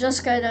what? We're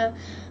just gonna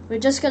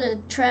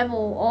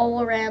travel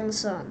all around the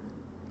sun.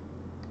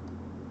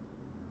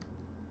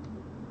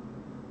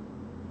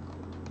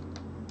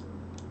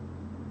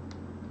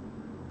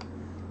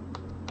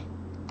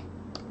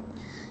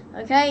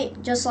 Okay,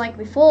 just like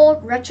before,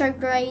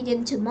 retrograde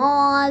into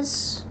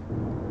Mars.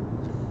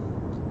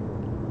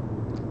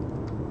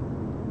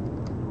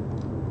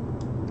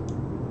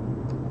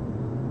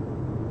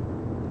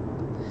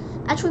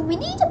 Actually, we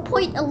need to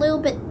point a little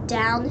bit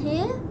down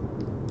here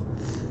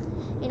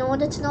in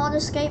order to not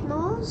escape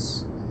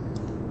Mars.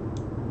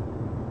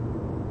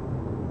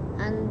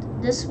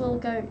 And this will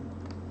go...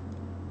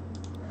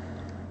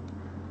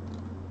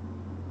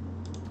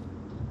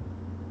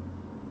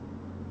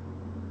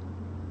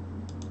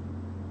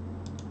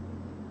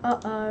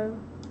 Uh-oh.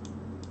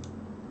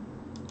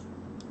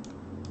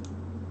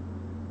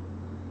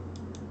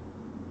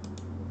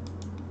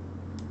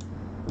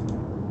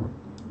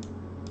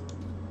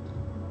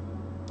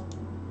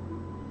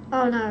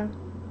 Oh no.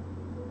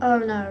 Oh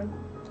no.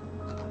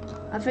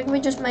 I think we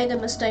just made a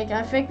mistake.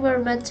 I think we're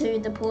meant to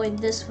deploy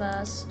this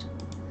first.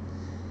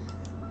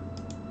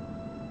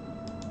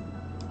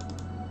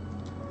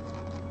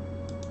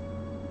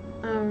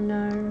 Oh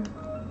no.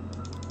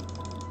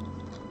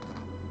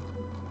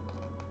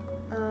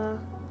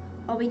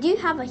 Oh, we do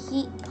have a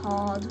heat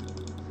pod.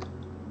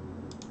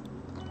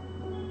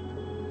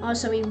 Oh,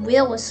 so we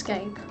will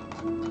escape.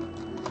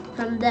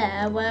 From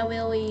there, where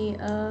will we,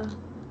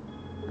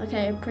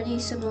 okay, a pretty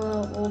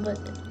similar orbit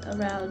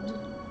around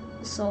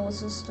the solar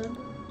system.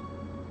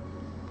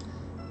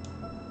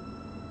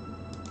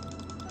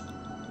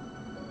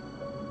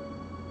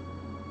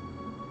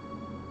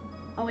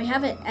 Oh, we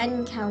have an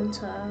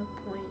encounter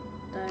point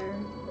there.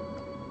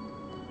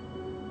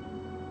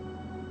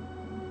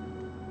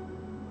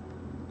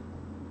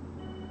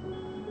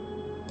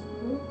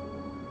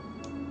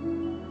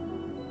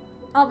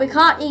 Oh, we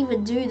can't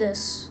even do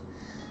this.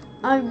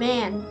 Oh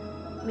man,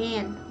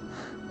 man.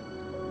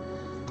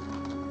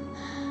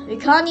 We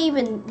can't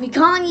even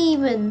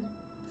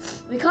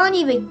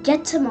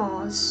get to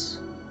Mars.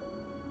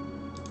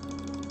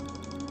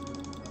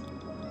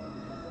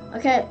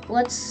 Okay,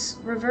 let's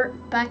revert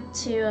back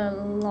to a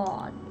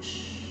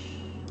lodge.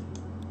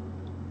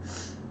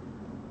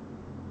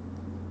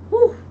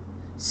 Whew.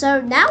 So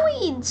now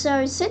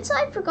since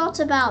I forgot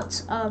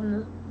about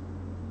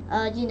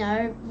you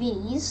know,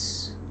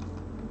 these.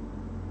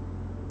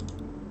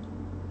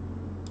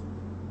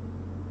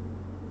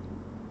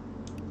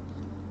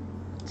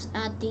 Let's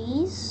add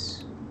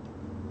these.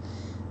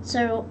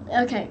 So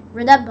okay,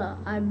 remember,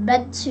 I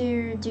meant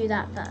to do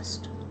that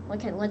first.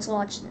 Okay, let's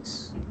launch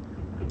this.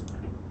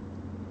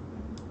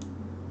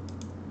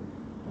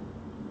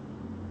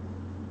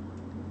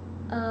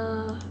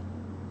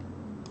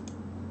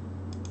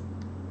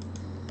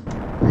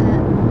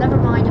 Never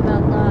mind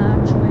about that,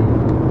 actually.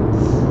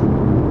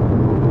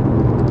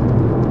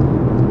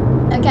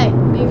 Okay,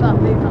 move up,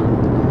 move up.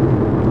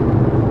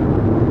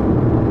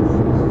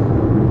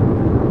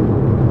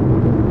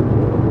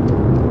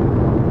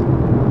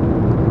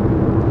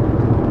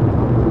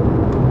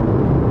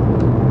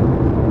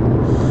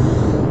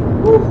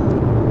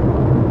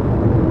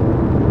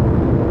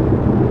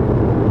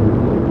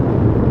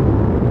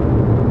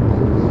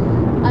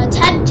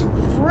 Attempt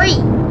 3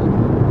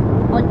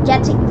 on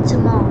getting to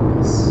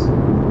Mars.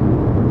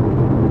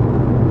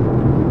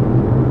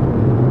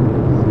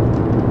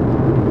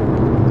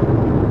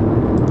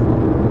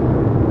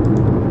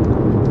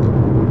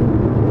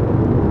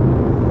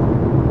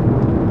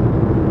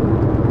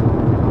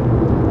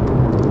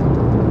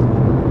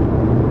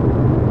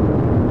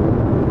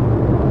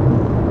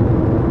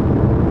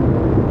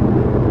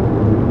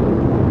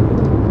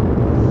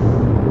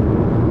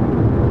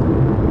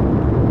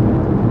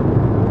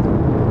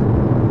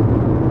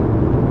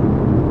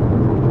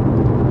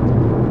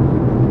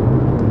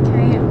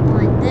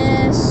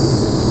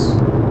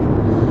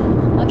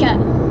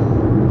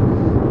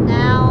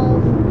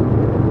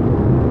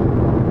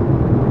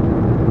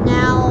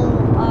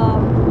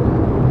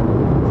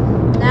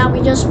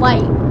 Just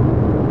wait.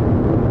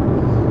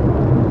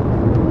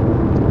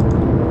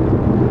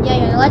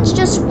 Yeah, let's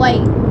just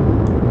wait.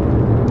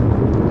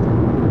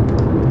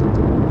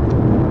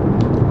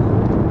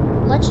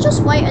 Let's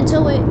just wait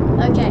until we,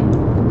 okay.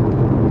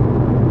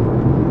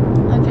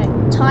 Okay,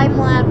 time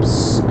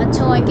lapse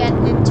until I get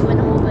into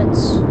an orbit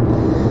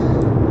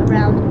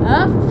around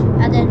Earth,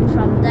 and then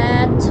from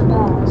there to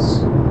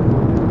Mars.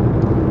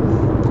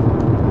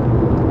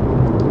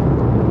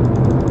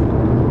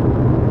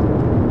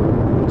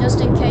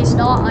 In case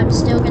not, I'm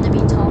still going to be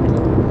talking.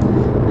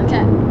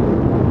 Okay,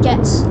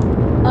 get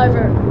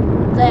over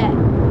there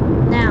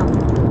now.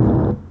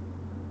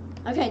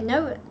 Okay,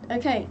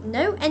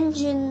 no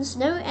engines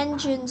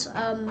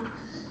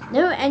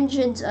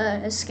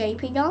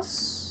escaping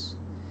us.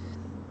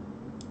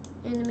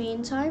 In the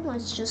meantime,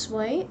 let's just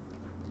wait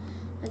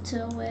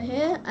until we're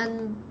here,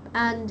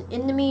 and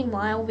in the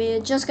meanwhile,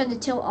 we're just going to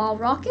tilt our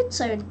rocket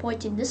so it's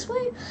pointing this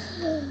way.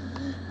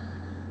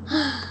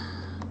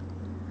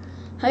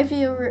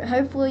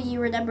 Hopefully you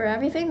remember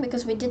everything,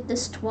 because we did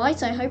this twice.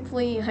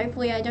 Hopefully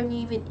I don't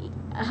need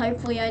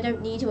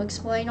to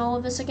explain all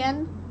of this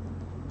again.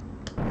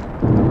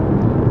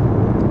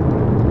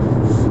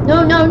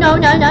 No,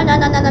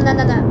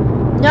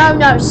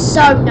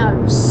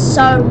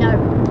 so no.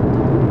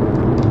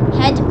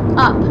 Head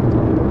up.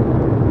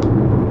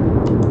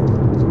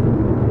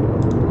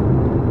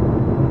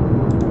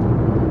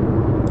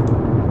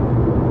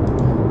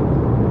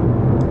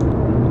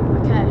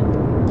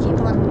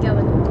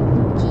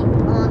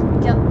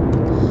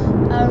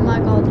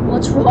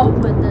 What's wrong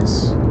with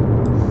this?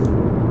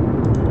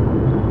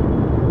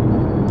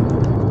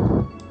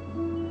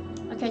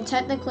 Okay,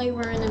 technically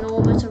we're in an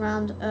orbit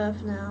around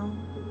Earth now.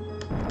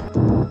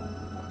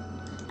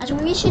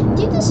 Actually, we should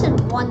do this in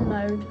one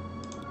mode.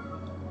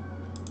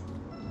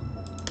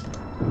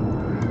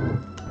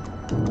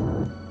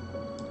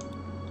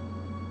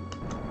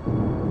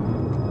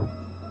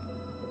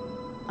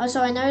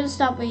 Also, I noticed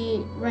that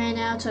we ran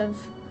out of,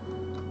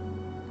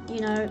 you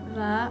know,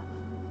 that.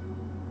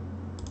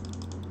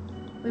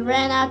 We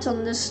ran out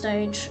on this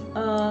stage.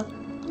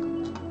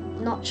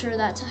 Not sure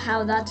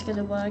how that's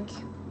gonna work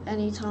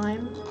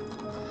anytime.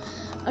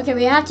 Okay,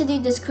 we have to do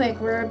this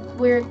quick.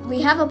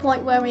 We have a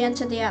point where we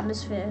enter the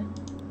atmosphere.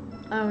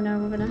 Oh no,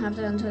 we're gonna have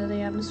to enter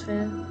the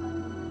atmosphere.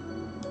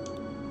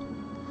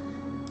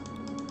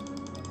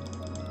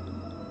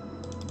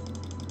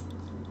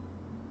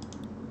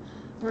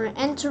 We're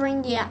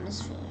entering the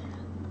atmosphere.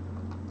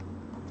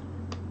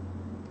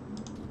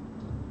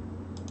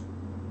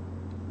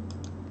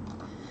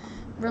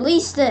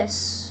 Release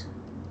this.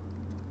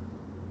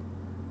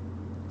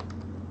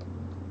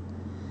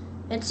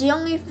 It's the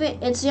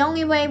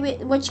only way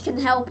which can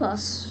help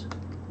us.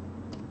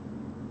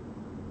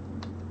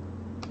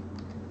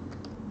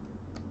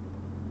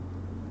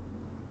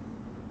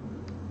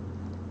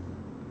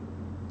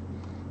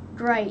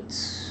 great.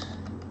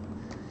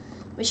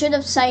 We should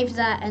have saved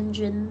that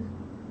engine.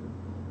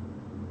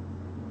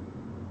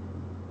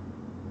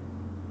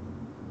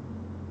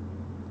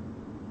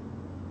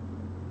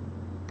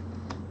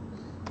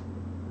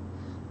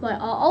 Wait,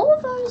 are all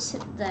of those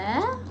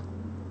there?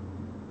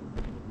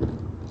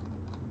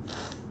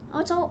 Oh,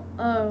 it's all.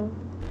 Oh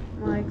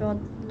my god,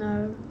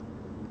 no.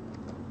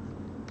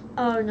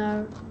 Oh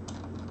no.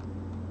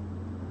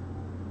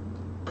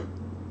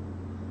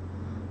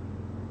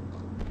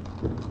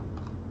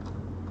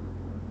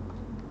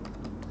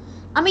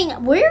 I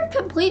mean, we're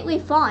completely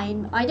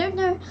fine. I don't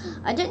know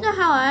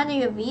how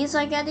any of these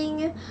are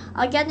getting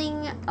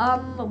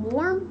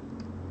warm.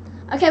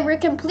 Okay, we're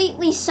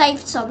completely safe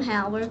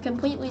somehow. We're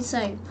completely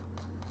safe.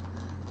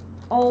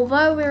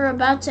 Although we're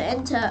about to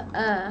enter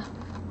Earth.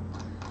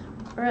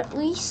 Or at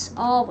least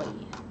are we?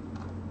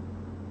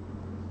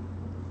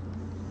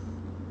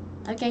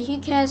 Okay, who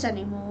cares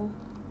anymore?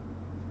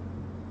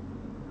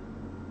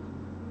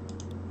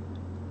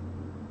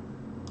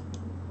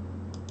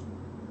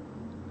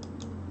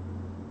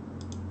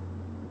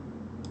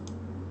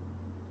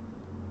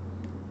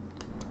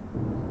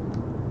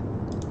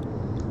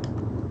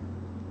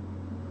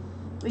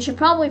 We should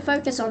probably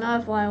focus on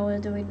Earth while we're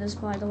doing this,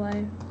 by the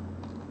way.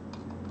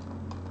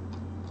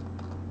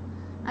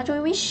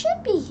 Actually, we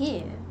should be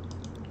here.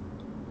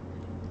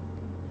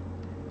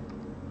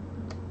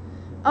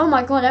 Oh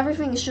my god,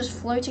 everything is just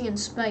floating in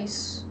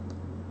space.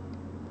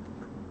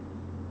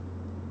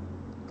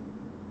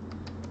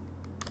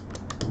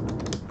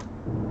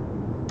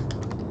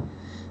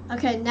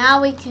 Okay,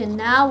 now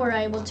we're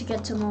able to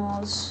get to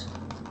Mars.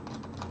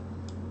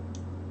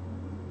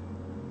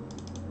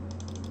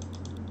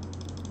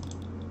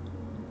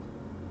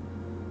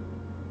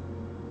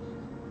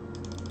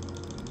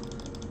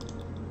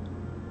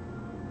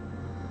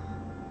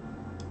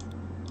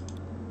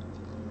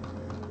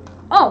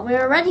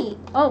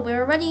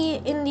 We're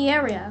already in the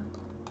area.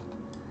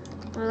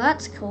 Well,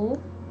 that's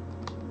cool.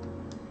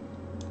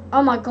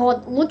 Oh my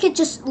god, look at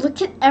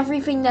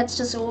everything that's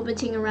just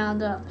orbiting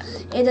around Earth.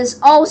 It is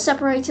all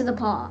separated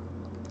apart.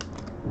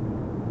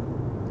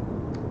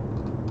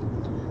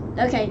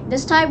 Okay,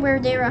 this time we're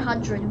near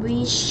 100.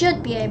 We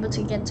should be able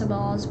to get to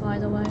Mars, by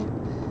the way.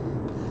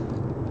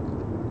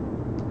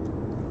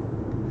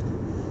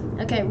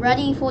 Okay,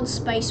 ready for the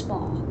space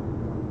bar.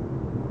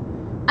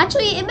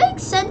 Actually, it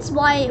makes sense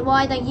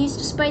why they used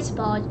the space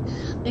bar,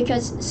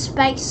 because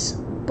space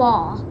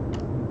bar.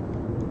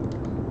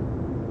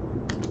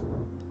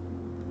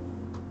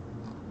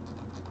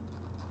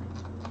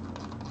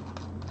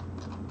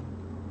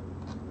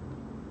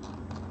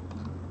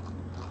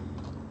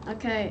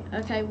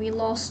 Okay, we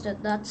lost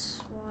it. That's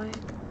why.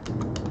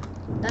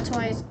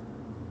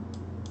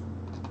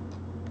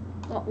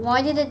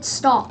 Why did it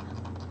stop?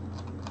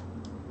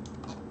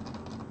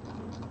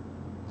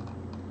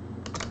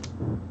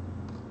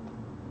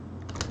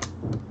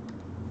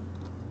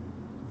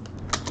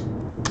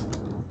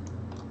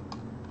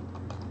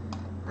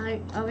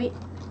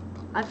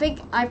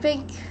 I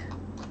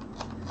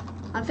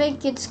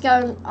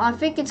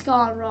think it's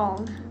gone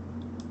wrong.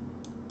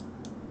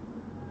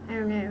 I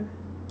don't know.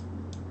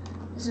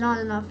 It's not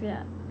enough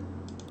yet.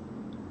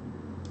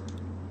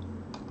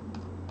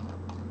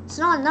 It's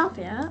not enough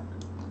yet.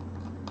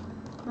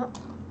 What?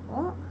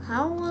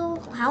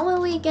 How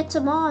will we get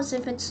to Mars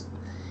if it's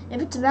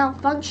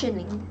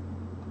malfunctioning?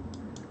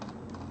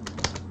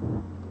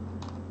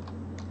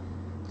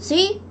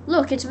 See?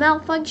 Look, it's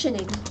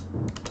malfunctioning.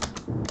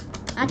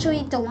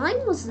 Actually, the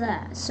line was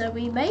there, so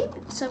we might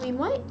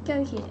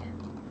go here.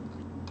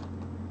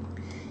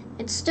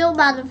 It's still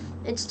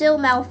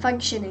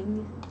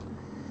malfunctioning.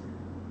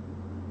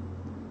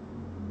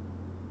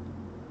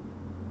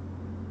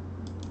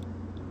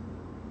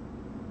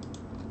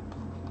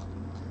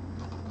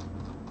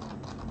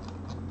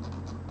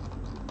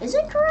 Is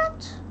it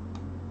correct?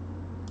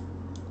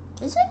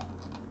 Is it?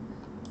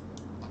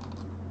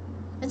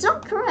 It's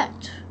not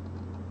correct.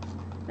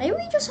 Maybe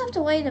we just have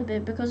to wait a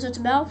bit because it's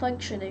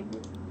malfunctioning.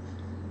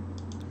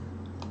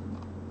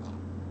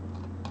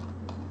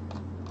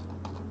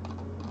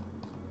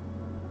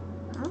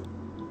 Huh?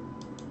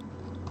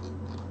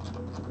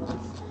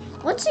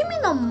 Let's zoom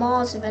in on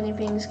Mars if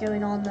anything's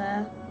going on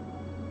there.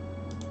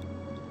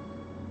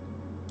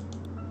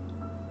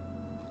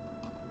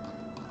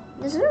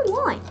 There's no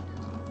line.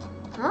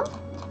 Huh?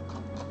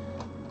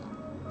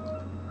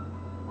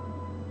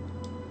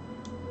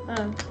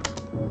 Oh.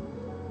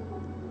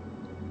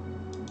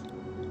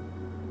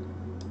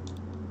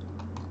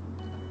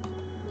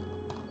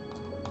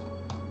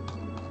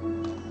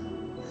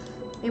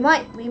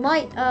 We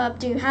might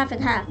do half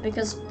and half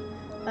because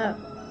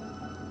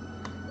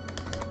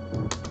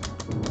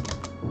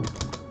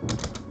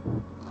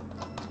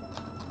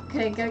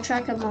okay, go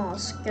track a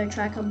Mars. Go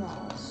track a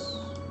Mars.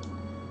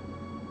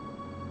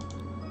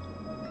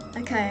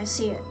 Okay, I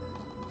see it.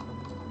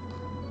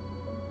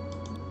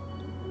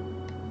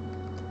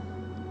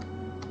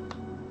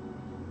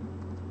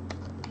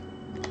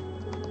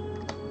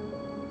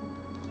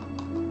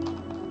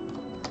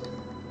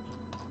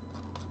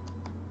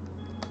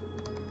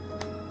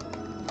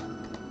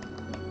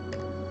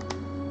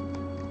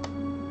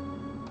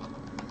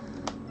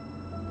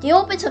 The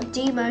orbit of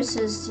Deimos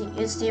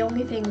is the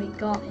only thing we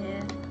got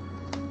here.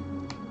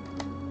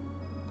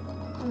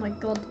 Oh my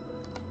god.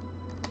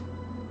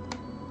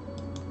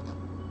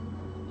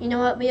 You know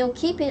what, we'll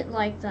keep it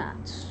like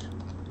that.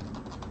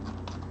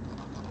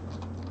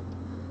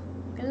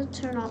 I'm gonna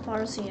turn off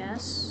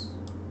RCS.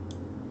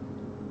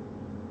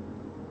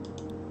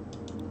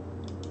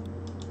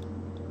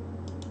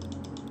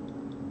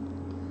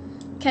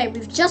 Okay,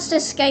 we've just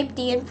escaped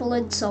the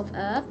influence of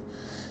Earth.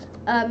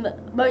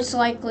 Most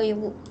likely,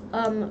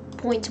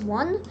 point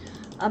 1.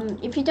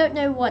 If you don't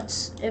know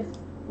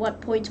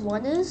what point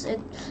 1 is,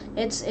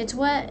 it's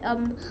where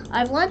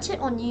I've learnt it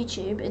on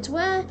YouTube. It's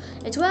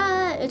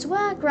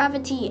where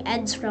gravity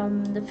ends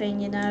from the thing,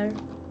 you know.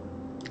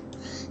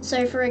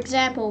 So for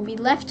example, we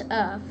left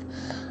Earth.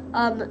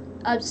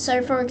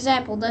 So for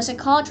example, there's a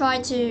car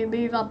trying to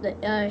move up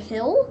the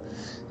hill.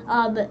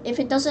 If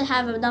it doesn't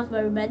have enough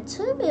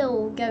momentum,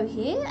 it'll go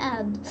here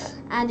and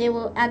it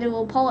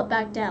will pull it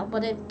back down.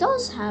 But if it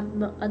does have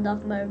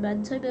enough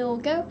momentum, it will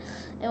go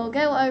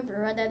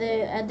over,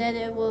 and then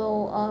it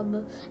will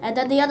and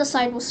then the other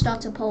side will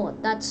start to pull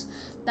it.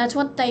 That's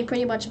what they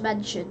pretty much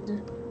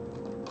mentioned.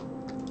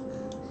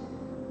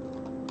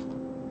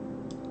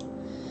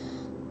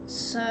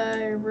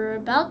 So we're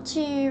about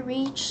to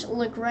reach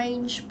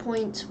Lagrange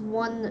point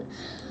 1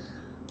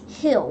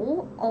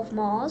 hill of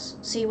Mars.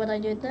 See what I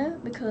did there?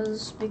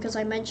 Because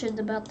I mentioned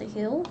about the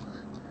hill.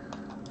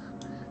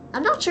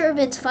 I'm not sure if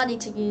it's funny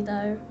to you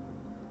though.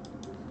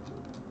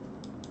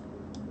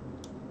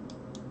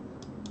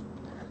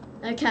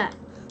 Okay.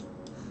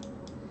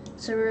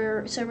 So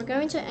we're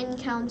going to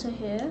encounter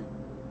here.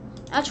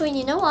 Actually,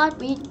 you know what?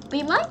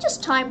 We might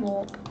just time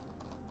warp.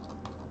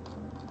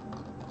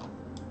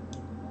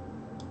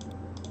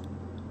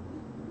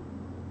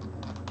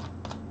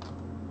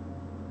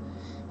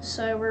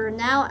 So we're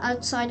now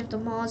outside of the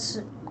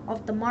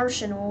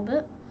Martian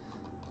orbit.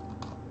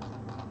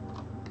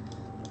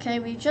 Okay,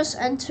 we've just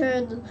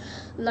entered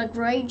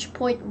Lagrange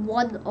point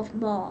 1 of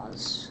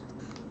Mars.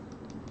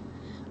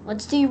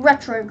 Let's do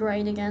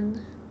retrograde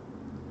again.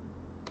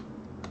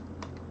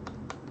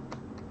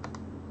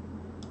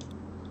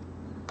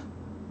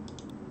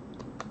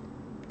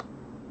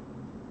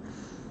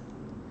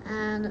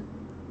 And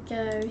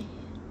go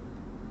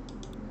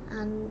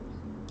and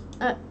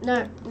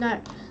no.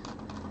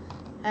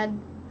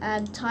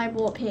 And time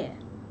warp here.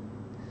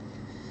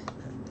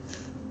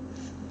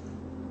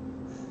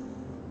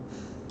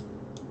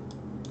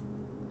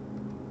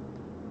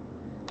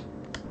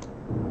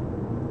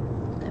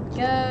 There we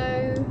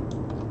go.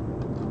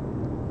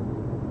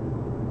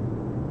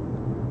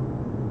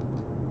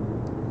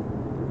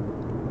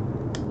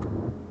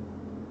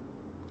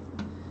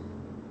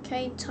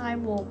 Okay,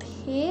 time warp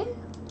here.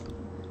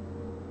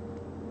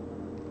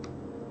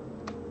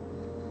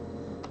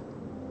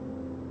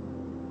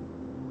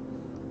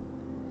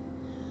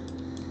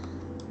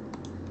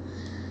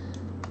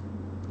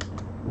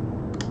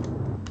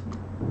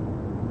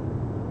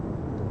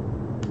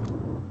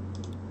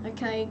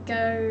 Okay,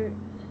 go.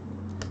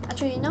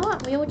 Actually, you know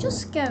what? We'll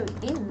just go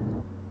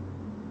in.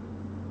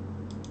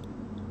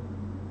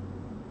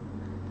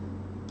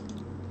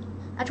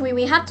 Actually,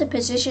 we have to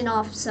position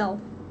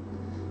ourselves.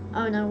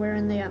 Oh no, we're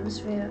in the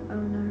atmosphere. Oh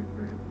no.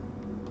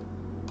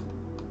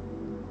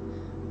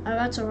 Oh,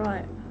 that's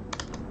alright.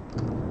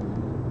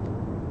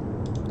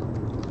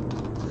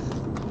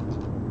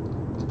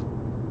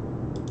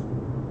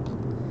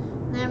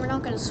 Nah, we're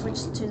not gonna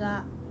switch to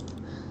that.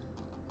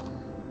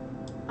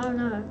 Oh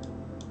no.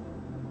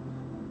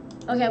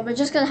 Okay, we're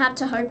just gonna have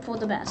to hope for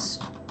the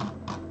best.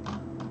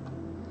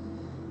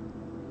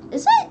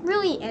 Is there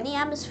really any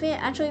atmosphere?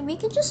 Actually, we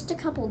could just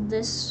decouple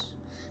this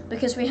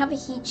because we have a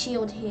heat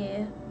shield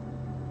here.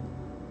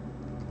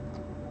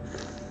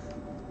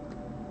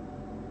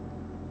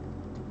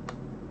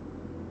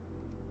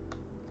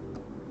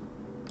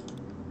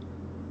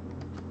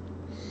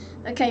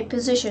 Okay,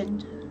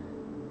 positioned.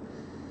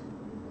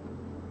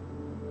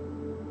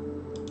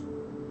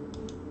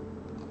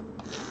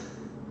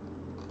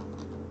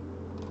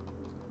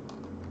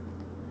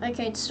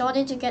 Okay, it's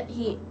starting to get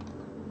heat.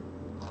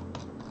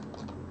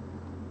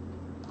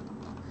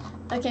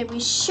 Okay, we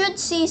should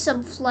see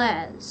some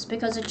flares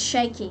because it's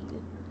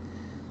shaking.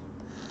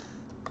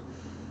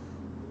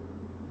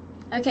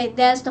 Okay,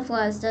 there's the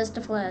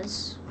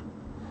flares,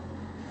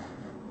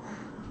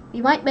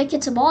 We might make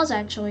it to Mars,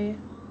 actually.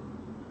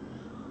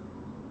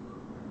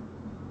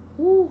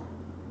 Ooh,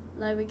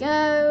 there we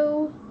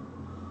go.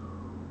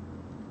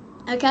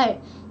 Okay,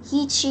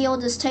 heat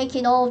shield is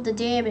taking all of the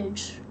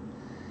damage.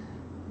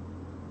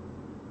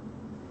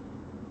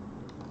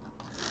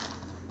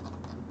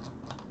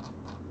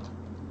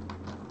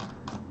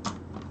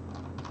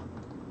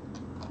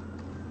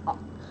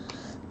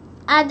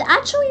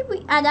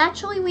 And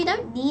actually we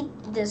don't need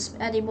this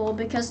anymore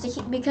because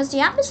the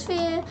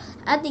atmosphere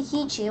and the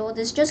heat shield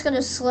is just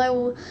gonna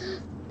slow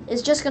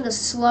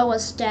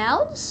us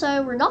down,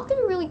 so we're not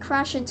gonna really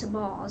crash into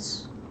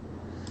Mars.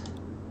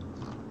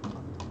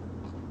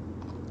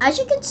 As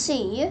you can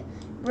see,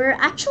 we're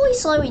actually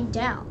slowing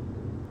down.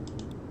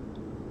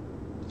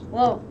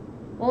 Whoa,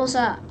 What was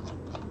that?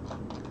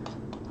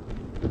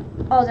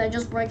 Oh, they're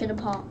just breaking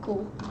apart.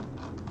 Cool.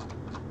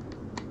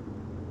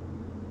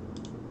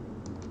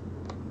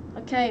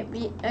 Okay,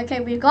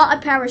 we've got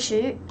a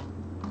parachute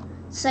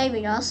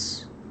saving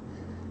us.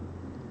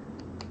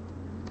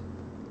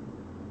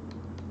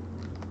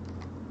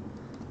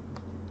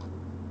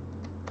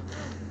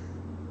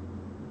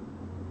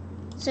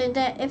 So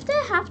if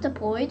they're half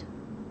deployed.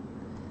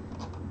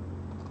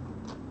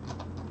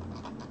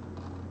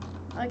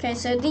 Okay,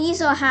 so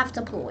these are half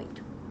deployed.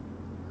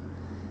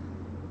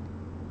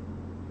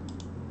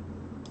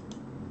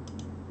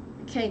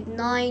 Okay,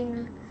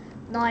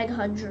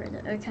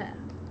 900. Okay.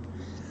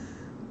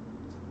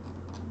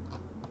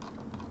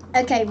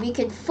 Okay, we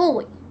can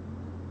fully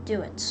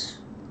do it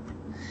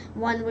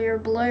when we're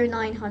below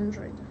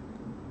 900.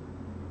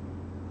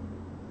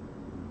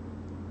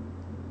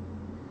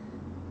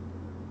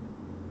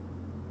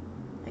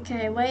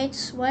 Okay,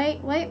 wait.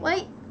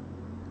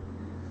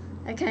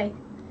 Okay.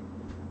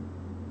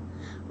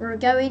 We're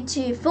going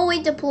to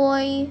fully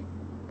deploy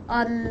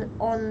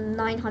on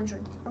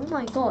 900. Oh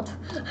my god.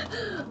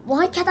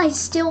 Why can I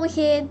still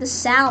hear the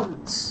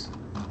sounds?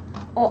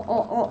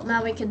 Oh,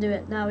 now we can do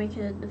it. Now we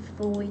can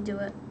fully do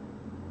it.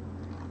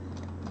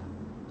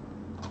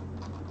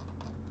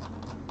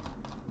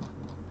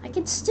 I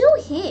can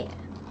still hear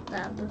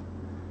them.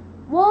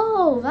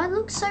 Whoa, that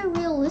looks so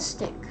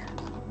realistic.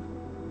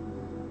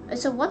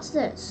 So what's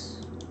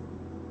this?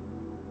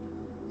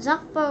 Is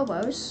that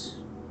Phobos?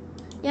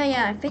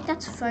 Yeah, I think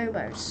that's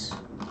Phobos.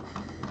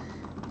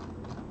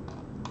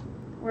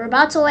 We're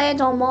about to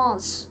land on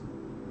Mars.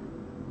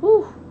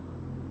 Whew.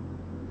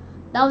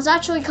 That was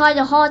actually kind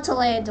of hard to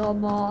land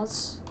on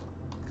Mars.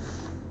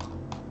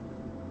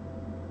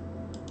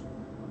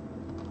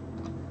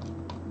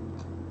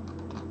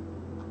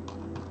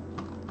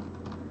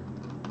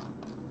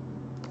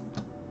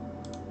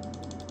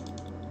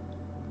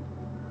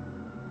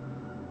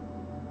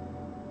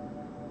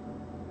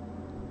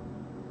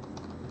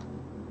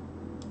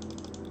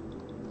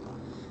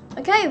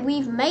 Okay,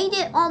 we've made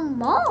it on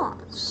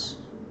Mars.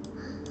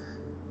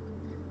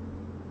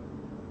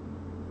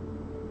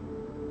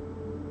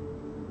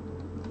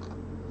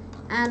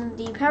 And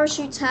the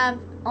parachutes have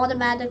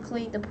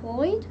automatically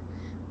deployed,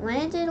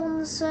 landed on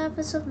the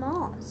surface of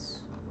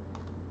Mars.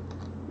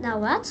 Now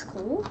that's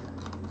cool.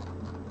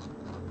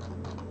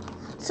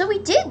 So we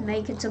did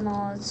make it to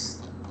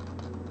Mars.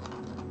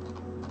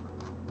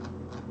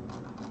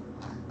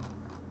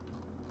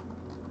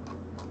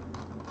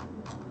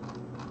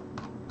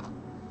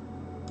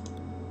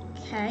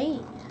 Okay,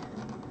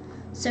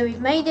 so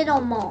we've made it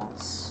on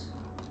Mars.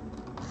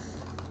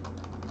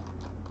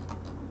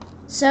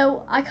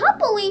 So I can't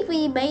believe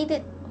we made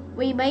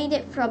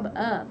it from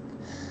Earth.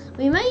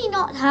 We may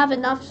not have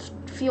enough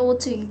fuel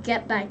to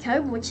get back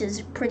home, which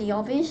is pretty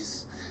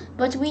obvious,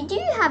 but we do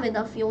have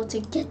enough fuel to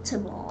get to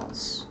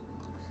Mars.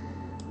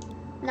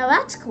 Now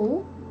that's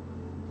cool.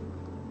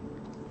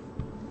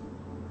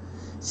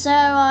 So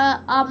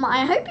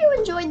I hope you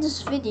enjoyed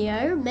this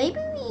video. Maybe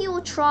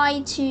you'll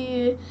try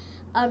to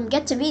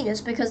get to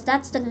Venus, because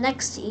that's the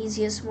next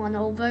easiest one,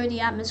 although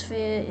the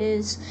atmosphere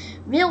is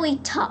really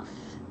tough.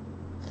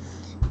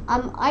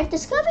 I've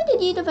discovered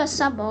in Universe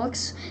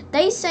Sandbox,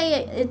 they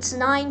say it's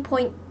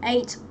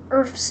 9.8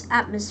 Earth's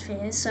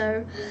atmosphere,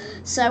 so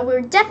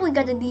we're definitely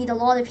going to need a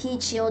lot of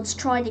heat shields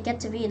trying to get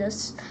to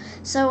Venus.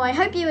 So I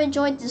hope you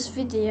enjoyed this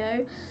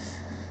video.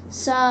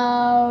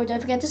 So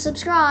don't forget to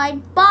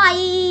subscribe.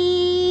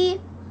 Bye!